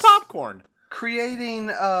creating with some a s- popcorn. Creating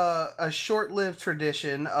a short-lived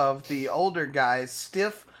tradition of the older guys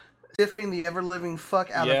stiffing the ever-living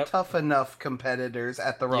fuck out Yep. of tough enough competitors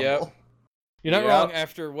at the Rumble. Yep. You're not Yep. wrong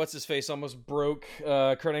after what's-his-face almost broke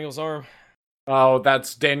Kurt Angle's arm. Oh,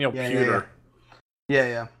 that's Daniel Yeah, Pewter.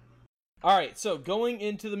 Yeah. All right, so going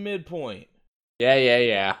into the midpoint.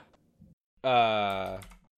 Yeah.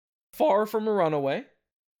 Far from a runaway.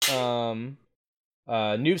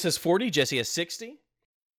 Noob says 40, Jesse has 60.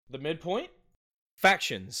 The midpoint,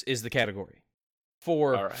 factions is the category.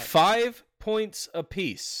 For All right. 5 points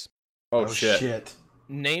apiece, Oh, shit.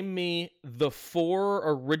 name me the 4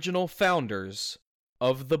 original founders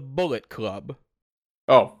of the Bullet Club.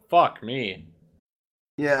 Oh, fuck me.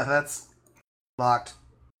 Yeah, that's locked.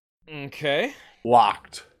 Okay.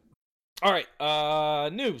 Locked. All right,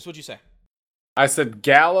 Noobs, what'd you say? I said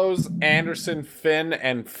Gallows, Anderson, Finn,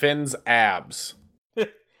 and Finn's abs.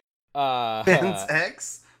 Finn's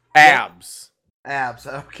X? Abs. Abs,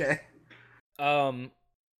 okay.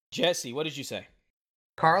 Jesse, what did you say?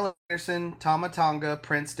 Carl Anderson, Tama Tonga,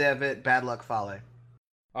 Prince Devitt, Bad Luck Fale.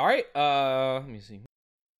 All right. Let me see.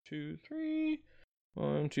 2, 3.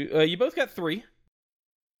 1, 2. You both got 3.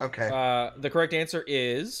 Okay. The correct answer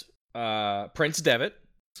is Prince Devitt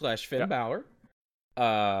 / Finn Balor,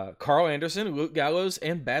 Carl Anderson, Luke Gallows,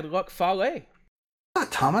 and Bad Luck Fale. I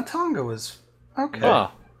thought Tama Tonga was... Okay.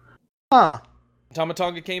 Huh. Tama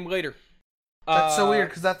Tonga came later. That's so weird,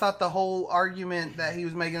 because I thought the whole argument that he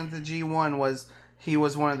was making at the G1 was he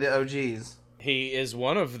was one of the OGs. He is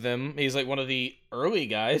one of them. He's like one of the early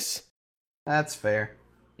guys. That's fair.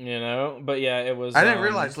 You know? But yeah, it was... I didn't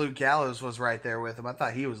realize Luke Gallows was right there with him. I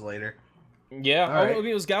thought he was later. Yeah. All right. I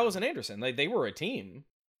mean, it was Gallows and Anderson. They were a team.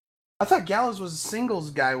 I thought Gallows was a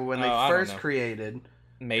singles guy when they I don't first know. created.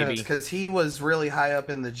 Maybe. Because he was really high up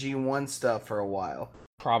in the G1 stuff for a while.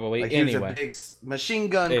 Probably. Like, he was a Anyway. big Machine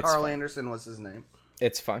Gun It's Carl fine. Anderson was his name.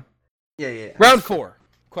 It's fine. Yeah. Round 4.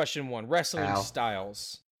 Question 1. Wrestling Ow.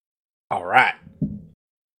 styles. All right.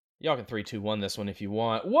 Y'all can 3, 2, 1 this one if you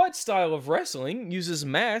want. What style of wrestling uses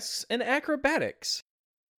masks and acrobatics?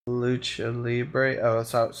 Lucha Libre. Oh,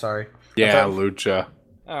 sorry. Yeah, Okay. Lucha.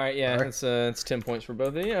 All right, yeah, Alright. it's 10 points for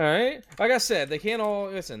both of you. All right, like I said, they can't all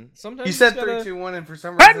listen. Sometimes You said just gotta, 3, 2, 1, and for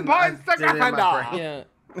some 10 reason I points did to it in my Gryffindor. brain. Yeah,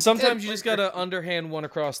 sometimes you just gotta underhand one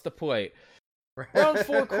across the plate. Round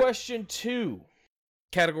 4, question 2.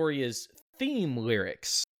 Category is theme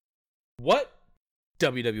lyrics. What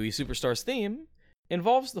WWE Superstars theme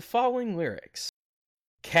involves the following lyrics?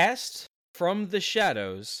 Cast from the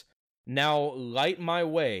shadows, now light my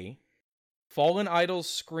way. Fallen idols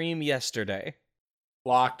scream yesterday.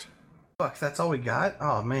 Locked. Fuck, that's all we got?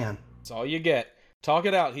 Oh, man. That's all you get. Talk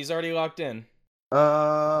it out. He's already locked in.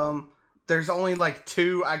 There's only like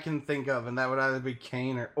 2 I can think of, and that would either be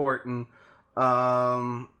Kane or Orton.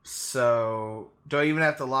 So do I even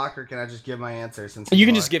have to lock, or can I just give my answer? Since You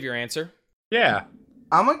can just give your answer. Yeah.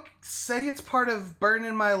 I'm gonna say it's part of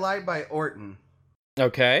 "Burning My Light" by Orton.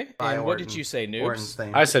 Okay. By And what Orton. did you say, Orton's Noobs?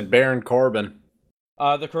 thing. I said Baron Corbin.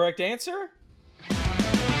 The correct answer?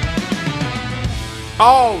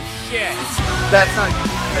 Oh, shit. That's not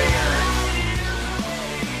fair.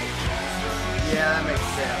 Yeah, that makes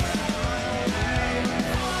sense.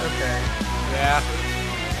 Okay. Yeah.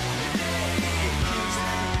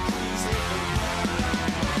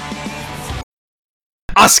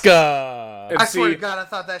 Oscar! And I swear see- to God, I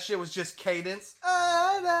thought that shit was just cadence.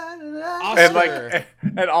 And like,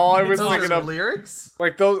 and all I was Those thinking are of, lyrics.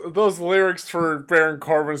 like those lyrics for Baron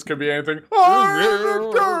Corbin's could be anything.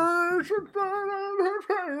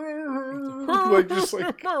 Like just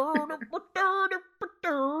like.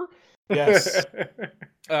 Yes.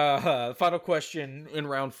 Final question in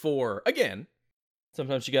round 4. Again,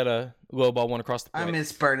 sometimes you gotta lowball one across the I plate.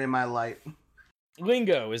 miss "Burning My Light."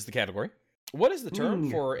 Lingo is the category. What is the term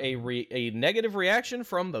Ooh. for a negative reaction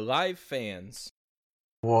from the live fans?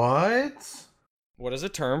 What? What is a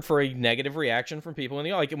term for a negative reaction from people in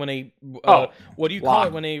the audience? Like when a what do you call lock.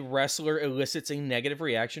 it when a wrestler elicits a negative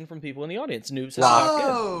reation from people in the audience? Noobs has Lock. locked in.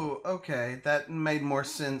 Oh, okay. That made more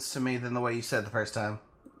sense to me than the way you said the first time.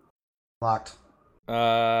 Locked. You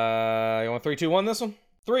want 3, 2, 1 this one?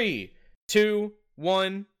 3, 2,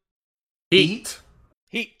 1. Heat.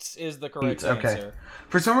 Heat is the correct Heat, okay. answer.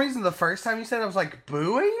 For some reason, the first time you said it, I was like,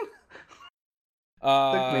 booing?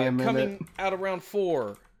 Took me a minute. Coming out of round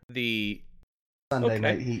 4, the Sunday Okay.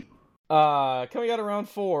 Night Heat. coming out of round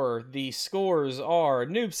 4, the scores are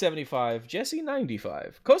Noob 75, Jesse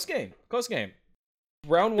 95. Close game.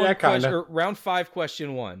 Round 1 Yeah, kinda. or round 5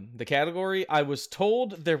 question 1. The category, I was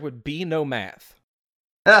told there would be no math.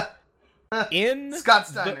 In Scott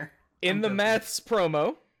Steiner. in I'm the joking. maths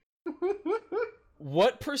promo,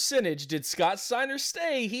 what percentage did Scott Steiner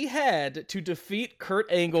say he had to defeat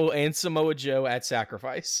Kurt Angle and Samoa Joe at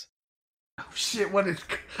Sacrifice? Oh, shit, what is...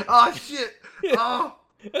 Oh, shit. Oh,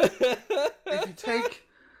 if you take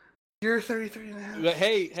your 33 and a half...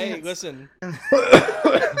 hey, chance. listen.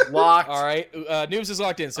 Locked. All right, Noobs is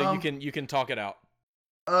locked in, so Um, you can talk it out.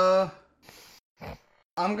 I'm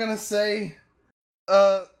gonna say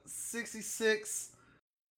 66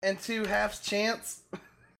 and 2/2 chance.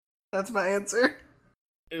 That's my answer.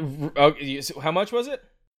 Okay, so how much was it?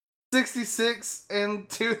 66 and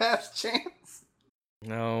 2/2 chance.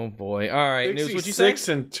 Oh boy! All right, Noobs, what'd you say? 66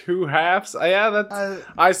 and 2/2. Yeah, that's.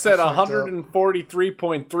 I said I fucked up.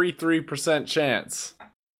 143.33% chance.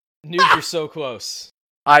 Noobs, you're so close.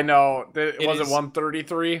 I know. It Was it is-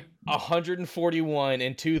 133? 141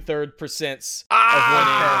 and 2/3%. Ah!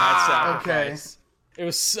 that Okay. sacrifice. It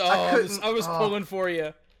was so. I I was couldn't- pulling for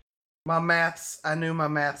you. My maths. I knew my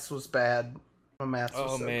maths was bad. My maths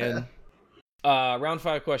was Oh so man. Round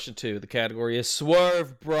 5, question 2. The category is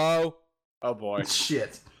swerve, bro. Oh boy. bad.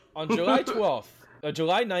 Shit. On July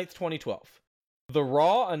 9th, 2012, the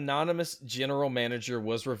Raw anonymous general manager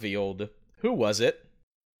was revealed. Who was it?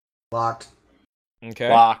 Locked. Okay.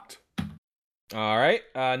 Locked. All right.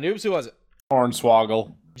 Noobs, who was it?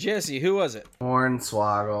 Hornswoggle. Jesse, who was it?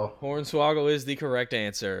 Hornswoggle. Hornswoggle is the correct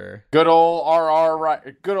answer. Good old RR,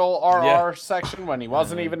 right? Good old RR section when he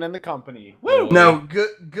wasn't even in the company. Woo! No,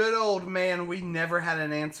 good old man. We never had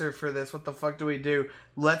an answer for this. What the fuck do we do?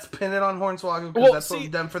 Let's pin it on Hornswoggle because Well, that's what see,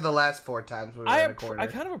 we've done for the last 4 times we've I been recording.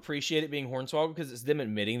 kind of appreciate it being Hornswoggle because it's them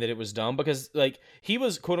admitting that it was dumb because like he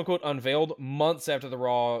was quote unquote unveiled months after the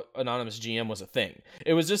Raw anonymous GM was a thing.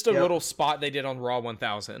 It was just a Yep. little spot they did on Raw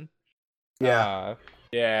 1000. Yeah.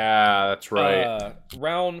 Yeah, that's right.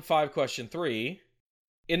 Round 5, question 3.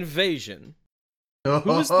 Invasion. Who Who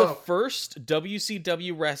was the first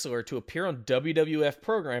WCW wrestler to appear on WWF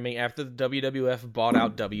programming after the WWF bought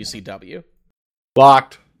out WCW?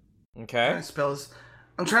 Locked. Okay.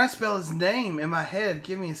 I'm trying to spell his name in my head.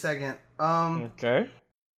 Give me a second. Okay.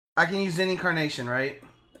 I can use any carnation, right?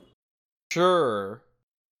 Sure.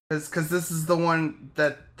 Because this is the one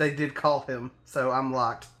that they did call him, so I'm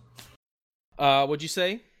locked. What'd you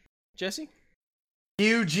say, Jesse?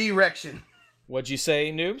 UG Rection. What'd you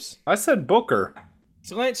say, Noobs? I said Booker.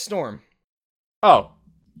 It's Lance Storm. Oh,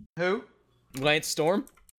 Who? Lance Storm?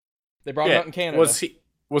 They brought him yeah. out in Canada.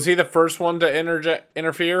 Was he the first one to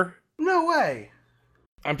interfere? No way.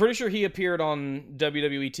 I'm pretty sure he appeared on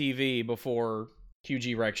WWE TV before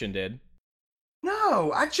QG Rection did.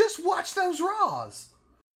 No, I just watched those Raws.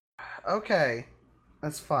 Okay,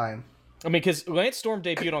 that's fine. I mean, because Lance Storm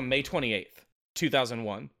debuted on May 28th,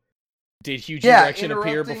 2001. Did Hugh Yeah, Rection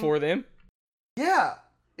appear interrupting- before then? Yeah,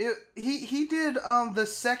 he did the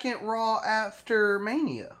second Raw after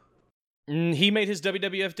Mania. He made his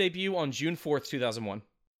WWF debut on June 4th, 2001.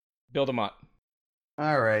 Build him up.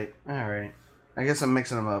 All right. I guess I'm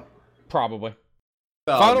mixing them up. Probably.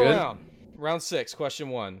 Oh, Final good. round. Round 6, question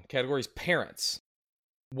 1. Categories parents.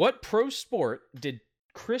 What pro sport did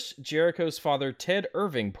Chris Jericho's father, Ted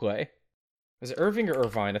Irving, play? Is it Irving or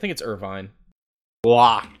Irvine? I think it's Irvine.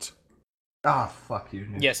 Locked. Ah, fuck you.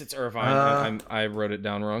 Nick. Yes, it's Irvine. I wrote it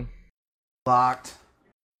down wrong. Locked.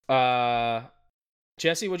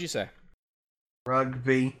 Jesse, what'd you say?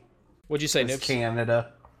 Rugby. What'd you say, It's Nips?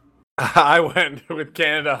 Canada. I went with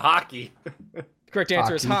Canada hockey. Correct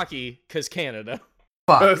answer is Hockey. hockey, because Canada.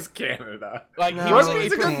 Fuck. That's Canada. Like No, he was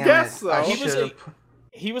it's a good damn guess, it. though. I He was should've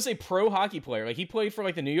he was a pro hockey player. Like he played for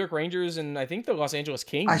like the New York Rangers and I think the Los Angeles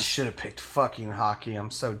Kings. I should have picked fucking hockey. I'm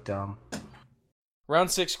so dumb. Round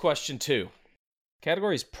 6, question 2.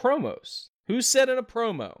 Categories promos. Who said in a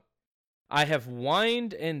promo, "I have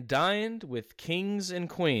wined and dined with kings and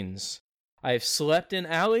queens. I have slept in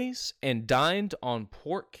alleys and dined on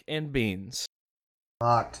pork and beans."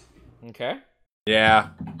 Locked. Okay. Yeah,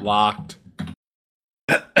 locked.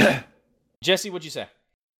 Jesse, what'd you say?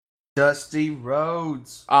 Dusty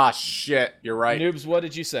Rhodes. Ah, shit. You're right. Noobs, what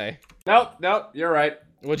did you say? Nope. You're right.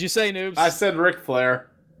 What'd you say, Noobs? I said Ric Flair.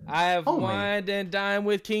 I have Oh, man. wined and dined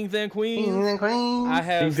with kings and queens. Kings and queens. I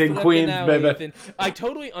have Kings and slept queens, in alleys baby. and- I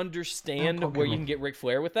totally understand Oh, where you Pokemon. can get Ric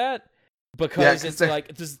Flair with that because 'cause it's they're-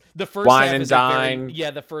 like the first Wine half and is a very,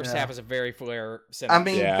 dine. the first Yeah. half is a very Flair I sentence.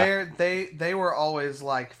 mean, Yeah. they were always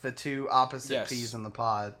like the two opposite Yes. peas in the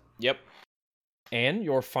pod. Yep. And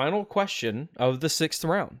your final question of the 6th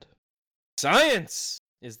round. Science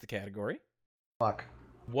is the category. Fuck.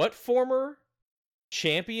 What former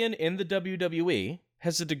champion in the WWE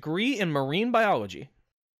has a degree in marine biology?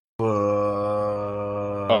 Fuck.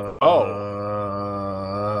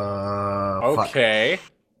 Okay.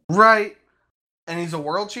 Right. And he's a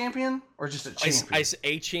world champion or just a champion?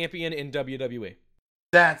 A champion in WWE.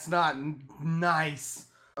 That's not nice.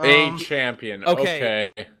 A champion.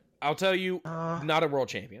 okay. Okay. I'll tell you, not not a world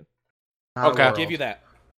champion. a Okay. I'll world. give you that.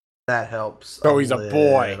 That helps. So he's a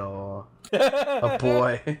boy. little. A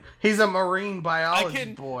boy. He's a marine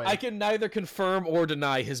biology boy. I can neither confirm or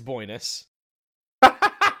deny his boyness.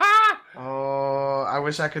 Oh, I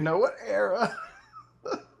wish I could know what era.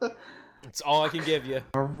 It's all I can give you.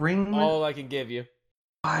 Marine All I can give you.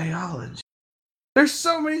 biology. There's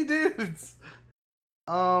so many dudes.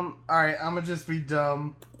 All right, I'm gonna just be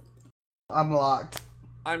dumb. I'm locked.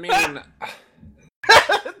 I mean,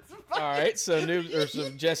 All right, so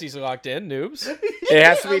Jesse's locked in. Noobs. It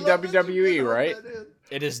has to be I love that you WWE, put right? that in.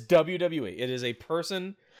 It is WWE. It is a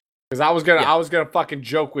person. because I was gonna Yeah. fucking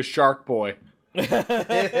joke with Shark Boy. Give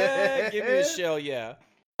me a shell, yeah.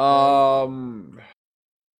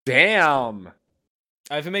 Damn.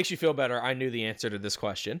 If it makes you feel better, I knew the answer to this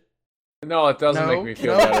question. No, it doesn't make me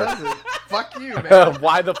feel It better. doesn't. Fuck you, man.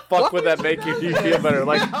 Why the fuck would that make you feel better?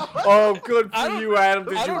 Like, oh, good I for don't- you, Adam.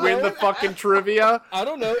 Did I you don't win know. the fucking trivia? I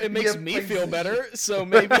don't know. It makes Yeah, me piece feel of better, so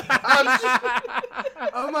maybe.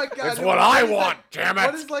 Oh my god. It's what I want, damn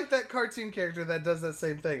What it. is like that cartoon character that does that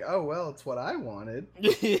same thing? Oh well, it's what I wanted.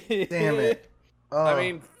 Damn it. Oh. I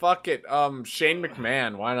mean, fuck it. Shane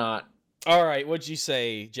McMahon, why not? All right, what'd you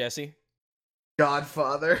say, Jesse?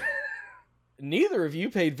 Godfather. Neither of you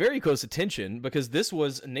paid very close attention because this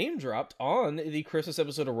was name dropped on the Christmas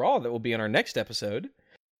episode of Raw that will be in our next episode.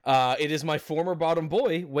 It is my former bottom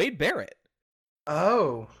boy, Wade Barrett.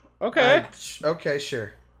 Oh. Okay. Okay,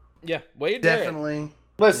 sure. Yeah, Wade Barrett. Definitely.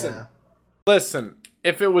 Listen. Yeah. Listen.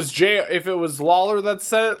 If it was Lawler that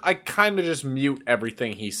said it, I kind of just mute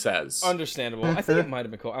everything he says. Understandable. I think it might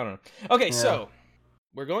have been cool. I don't know. Okay, Yeah. so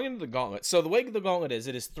we're going into the gauntlet. So the way the gauntlet is,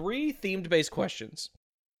 it is 3 themed-based questions.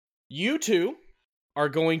 You two are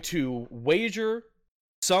going to wager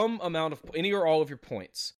some amount of any or all of your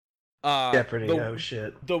points. Jeopardy. Oh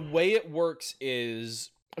shit. The way it works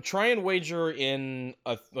is try and wager in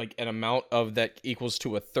an amount of that equals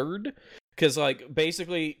to a third, because like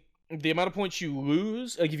basically the amount of points you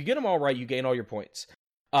lose, like if you get them all right, you gain all your points.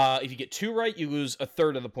 If you get 2 right, you lose a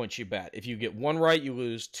third of the points you bet. If you get 1 right, you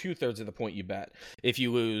lose 2/3 of the point you bet. If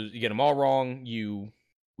you get them all wrong, you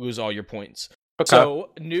lose all your points. Okay. So,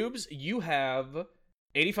 Noobs, you have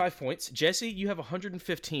 85 points. Jesse, you have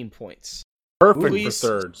 115 points. Perfect Please for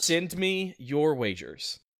thirds. send me your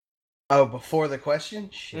wagers. Oh, before the question?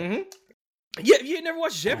 Shit. Mm-hmm. Yeah, you never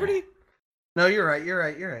watched Jeopardy? No, you're right. You're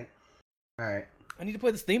right. You're right. All right. I need to play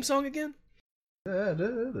this theme song again? Da da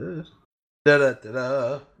da da da da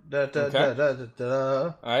da da da da da.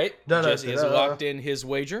 All right. Da, da, Jesse has da, da. locked in his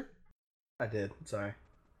wager. I did. Sorry.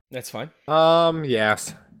 That's fine.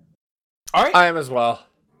 Yes. All right. I am as well.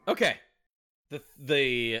 Okay.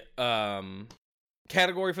 The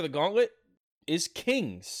category for the gauntlet is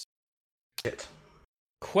kings. Shit.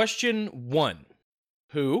 Question 1.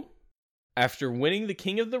 Who, after winning the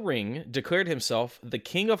King of the Ring, declared himself the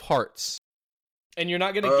King of Hearts? And you're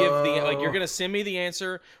not going to give the you're going to send me the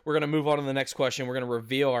answer. We're going to move on to the next question. We're going to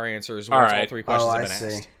reveal our answers once all right. 3 questions Oh, have I been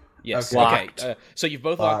see. asked. Yes. Okay. Okay. Locked. So you've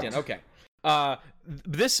both locked in. Locked. Okay.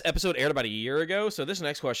 This episode aired about a year ago, so this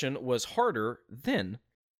next question was harder then.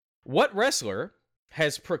 What wrestler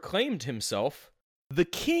has proclaimed himself the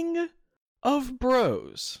King of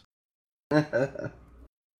Bros?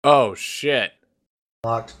 Oh, shit.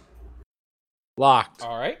 Locked. Locked.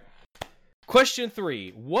 All right. Question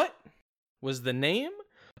 3. What was the name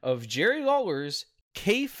of Jerry Lawler's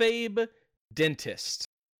kayfabe dentist?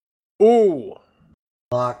 Ooh.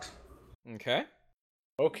 Locked. Okay.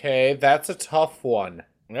 Okay, that's a tough one.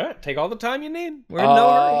 All right. Take all the time you need. We're in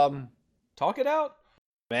no hurry. Talk it out.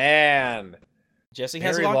 Man. Jesse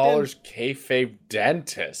has Harry locked Lawler's kayfabe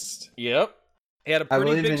dentist. in. Yep. He had a I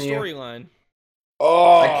pretty believe big in you. storyline.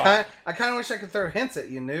 Oh. I kind of wish I could throw hints at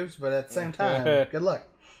you, noobs, but at the same time, good luck.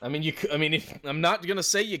 I mean, I'm not gonna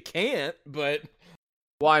say you can't, but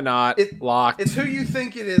Why not? Locked. It's who you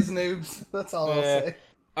think it is, noobs. That's all I'll Yeah. say.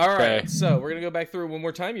 all right. Okay. So we're gonna go back through one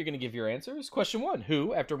more time. You're gonna give your answers. Question 1: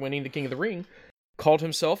 Who, after winning the King of the Ring, called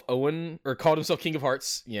himself King of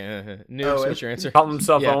Hearts? Yeah. News. Owen. What's your answer? Called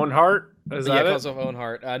himself Yeah. Owen Hart? Is Yeah, that calls it? himself Owen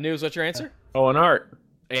Hart. News. What's your answer? Owen Hart.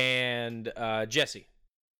 And Jesse.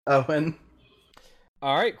 Owen.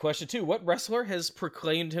 All right. Question 2: What wrestler has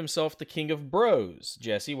proclaimed himself the King of Bros?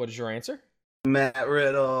 Jesse, what is your answer? Matt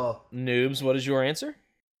Riddle. Noobs, what is your answer?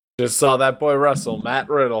 Just saw that boy wrestle, Matt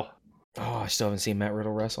Riddle. Oh, I still haven't seen Matt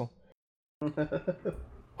Riddle wrestle.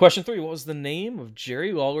 Question 3: What was the name of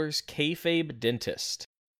Jerry Lawler's kayfabe dentist?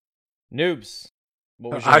 Noobs,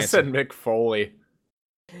 what was your I answer? said Mick Foley.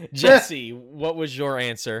 Jesse, what was your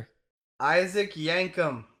answer? Isaac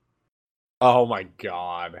Yankum. Oh my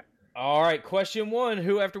god. All right, question 1: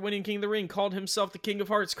 Who, after winning King of the Ring, called himself the King of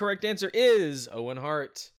Hearts? Correct answer is Owen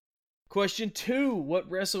Hart. Question 2: What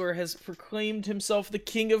wrestler has proclaimed himself the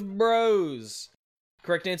King of Bros?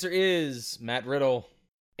 Correct answer is Matt Riddle.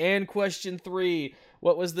 And question 3: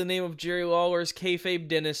 What was the name of Jerry Lawler's kayfabe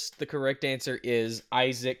dentist? The correct answer is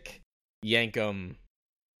Isaac Yankum.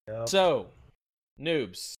 Yep. So,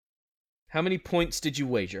 Noobs, how many points did you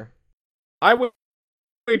wager? I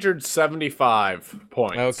wagered 75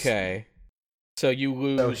 points. Okay. So you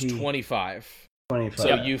lose he- 25. 25.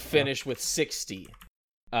 So you finish with 60.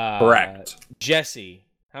 Correct. Jesse,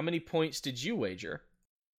 how many points did you wager?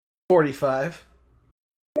 45.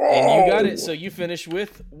 And you got it. So you finish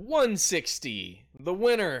with 160. The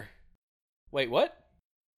winner Wait, what?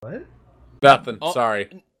 What? Nothing. Oh,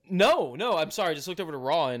 Sorry. No, I'm sorry. I just looked over to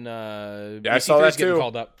Raw and Yeah, I saw that getting too.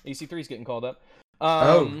 called up. EC3's getting called up.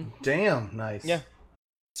 Oh, damn, nice. Yeah.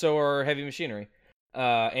 So are Heavy Machinery,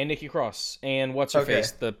 and Nikki Cross, and what's her Okay.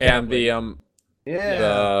 face? And the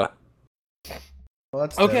Yeah. Well,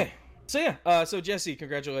 that's Okay. So yeah. So Jesse,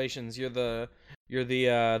 congratulations. You're the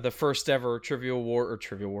first ever Trivial War.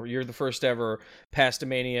 You're the first ever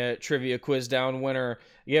Pastamania Trivia Quiz Down winner.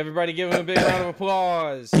 Yeah, everybody give him a big round of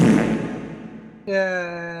applause. Yeah.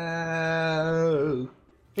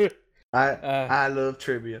 I love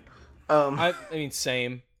trivia. I mean,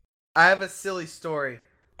 same. I have a silly story.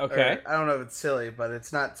 Okay. Or, I don't know if it's silly, but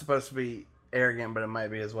it's not supposed to be arrogant, but it might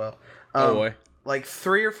be as well. Oh boy. Like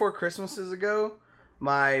 3 or 4 Christmases ago,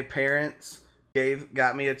 my parents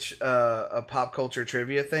got me a pop culture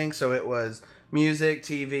trivia thing. So it was music,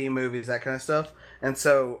 TV, movies, that kind of stuff. And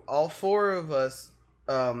so all 4 of us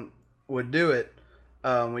would do it.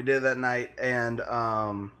 We did it that night, and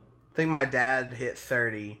I think my dad hit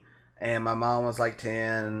 30, and my mom was like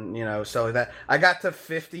 10, so like that. I got to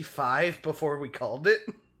 55 before we called it.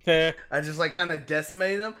 I just like kind of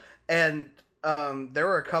decimated them, and there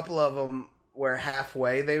were a couple of them where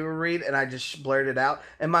halfway they would read, and I just blurted out,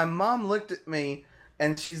 and my mom looked at me,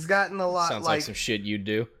 and she's gotten a lot. Sounds like some shit you'd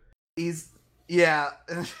do. Yeah.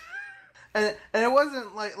 And it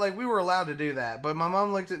wasn't like we were allowed to do that, but my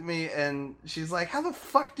mom looked at me and she's like, "How the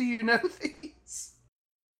fuck do you know these?"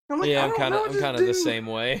 I'm like, Yeah, I I'm don't know, kind just of do. the same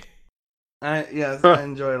way. I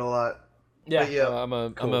enjoy it a lot. Yeah, But yeah, I'm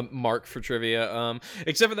a mark for trivia.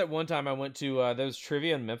 Except for that one time I went to there was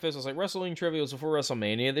trivia in Memphis. It was like wrestling trivia. It was before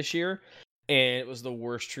WrestleMania this year, and it was the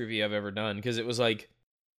worst trivia I've ever done because it was like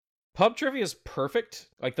pub trivia is perfect.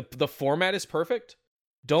 Like the format is perfect.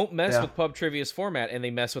 Don't mess with pub trivia's format, and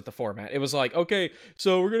they mess with the format. It was like, okay,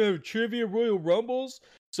 so we're gonna have trivia Royal Rumbles.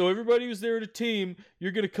 So everybody who's there in a team,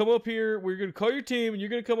 you're gonna come up here. We're gonna call your team, and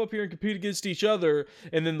you're gonna come up here and compete against each other.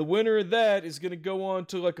 And then the winner of that is gonna go on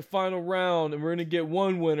to like a final round, and we're gonna get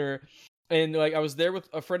one winner. And like I was there with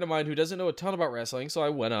a friend of mine who doesn't know a ton about wrestling, so I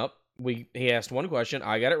went up. He asked one question,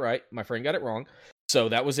 I got it right. My friend got it wrong, so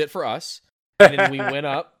that was it for us. And then we went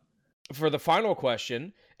up for the final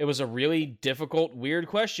question. It was a really difficult, weird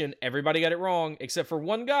question. Everybody got it wrong except for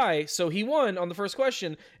one guy, so he won on the first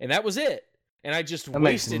question, and that was it. And I just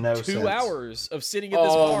wasted 2 hours of sitting at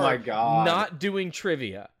this bar my God. not doing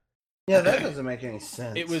trivia. Yeah, that doesn't make any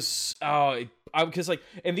sense. It was because like,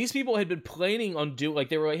 and these people had been planning on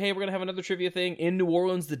they were like, hey, we're gonna have another trivia thing in New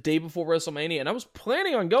Orleans the day before WrestleMania, and I was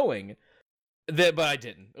planning on going, but I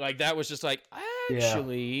didn't. Like that was just like,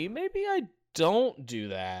 actually, maybe I don't do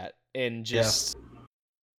that and just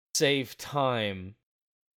save time.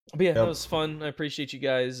 But yeah, that was fun. I appreciate you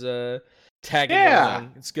guys tagging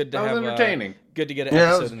along. It's good to that have was entertaining. Good to get an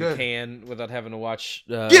Yeah, episode in the good. can without having to watch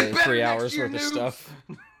Get better 3 next hours year, worth of noobs. stuff.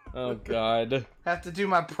 Oh God. Have to do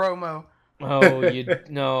my promo. Oh, you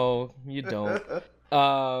don't.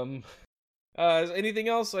 Anything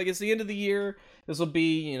else? Like it's the end of the year. This will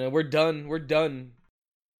be, we're done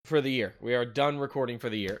for the year. We are done recording for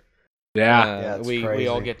the year. Yeah. It's we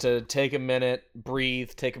all crazy. get to take a minute,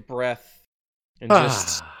 breathe, take a breath, and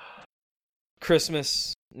just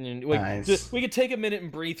Christmas. And Nice. we could take a minute and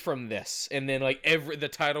breathe from this, and then like the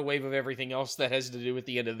tidal wave of everything else that has to do with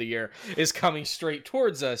the end of the year is coming straight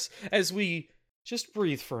towards us as we just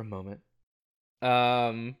breathe for a moment.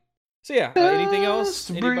 So yeah, anything else?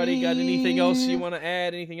 Just Anybody got anything else you breathe. want to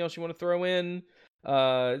add? Anything else you want to throw in?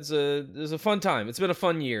 It's a fun time. It's been a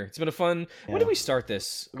fun year. It's been a fun. When did we start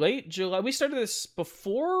this? Late July. We started this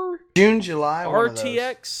before June, July, one of those.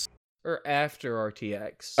 RTX or after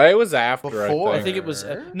RTX. It was after. Before? I think it was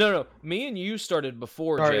no. Me and you started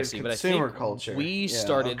before Started Jesse, but I consumer think culture. we Yeah,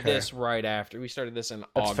 started okay. this right after. We started this in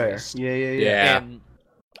That's August. fair. Yeah. Yeah. And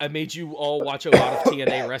I made you all watch a lot of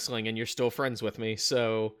TNA wrestling, and you're still friends with me.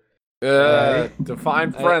 So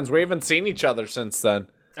Define friends. We haven't seen each other since then.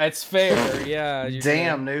 that's fair. Yeah.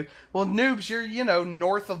 Damn, noob. Well, noobs, you're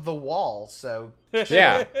north of the wall, so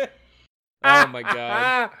Yeah. Oh my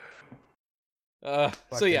god.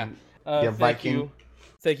 So yeah. Fucking- yeah, Thank Viking. you.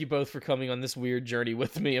 Thank you both for coming on this weird journey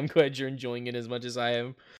with me. I'm glad you're enjoying it as much as I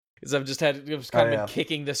am. Because I've kind of been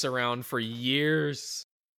kicking this around for years.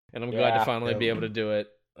 And I'm glad to finally be able to do it.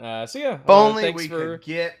 So yeah. If only thanks we could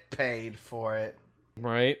get paid for it.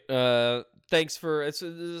 Right. Thanks for it's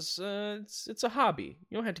a hobby.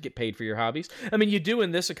 You don't have to get paid for your hobbies. I mean, you do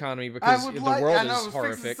in this economy because the world I know, I is was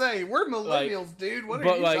horrific. fixing to say, we're millennials, dude. What are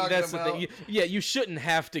But you like talking that's about? the thing. You shouldn't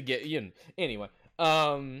have to get anyway.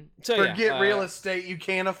 So Forget yeah, real estate. You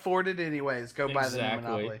can't afford it anyways. Go buy the Exactly.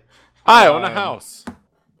 Monopoly. I own a house.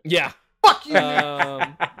 Yeah. Fuck you.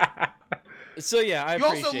 So yeah, I You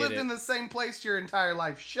appreciate also lived it. in the same place your entire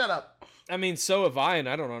life. Shut up. I mean, so have I, and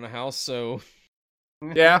I don't own a house, so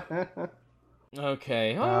Yeah.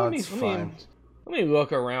 okay. Oh, No, let me it's fine. let me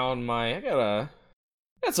look around my. I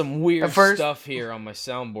got some weird At first- stuff here on my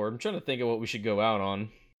soundboard. I'm trying to think of what we should go out on.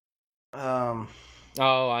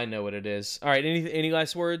 Oh, I know what it is. All right, any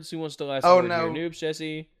last words? Who wants the last Oh, word no. here? Noobs,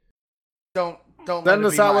 Jesse. Don't let Send it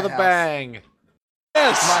us be out my with a house. bang.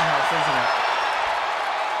 It's my house,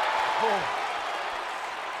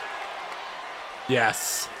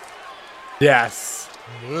 Yes. Yes.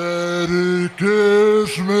 Merry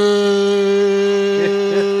Christmas.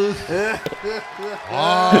 isn't it?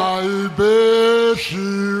 I bless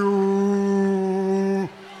you.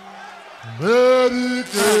 Merry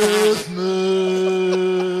Christmas.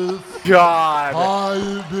 God.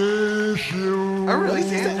 I miss you. I really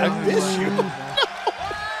did. I miss you.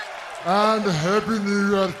 And Happy New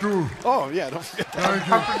Year too. Oh yeah, don't forget that.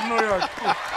 Thank you. New York.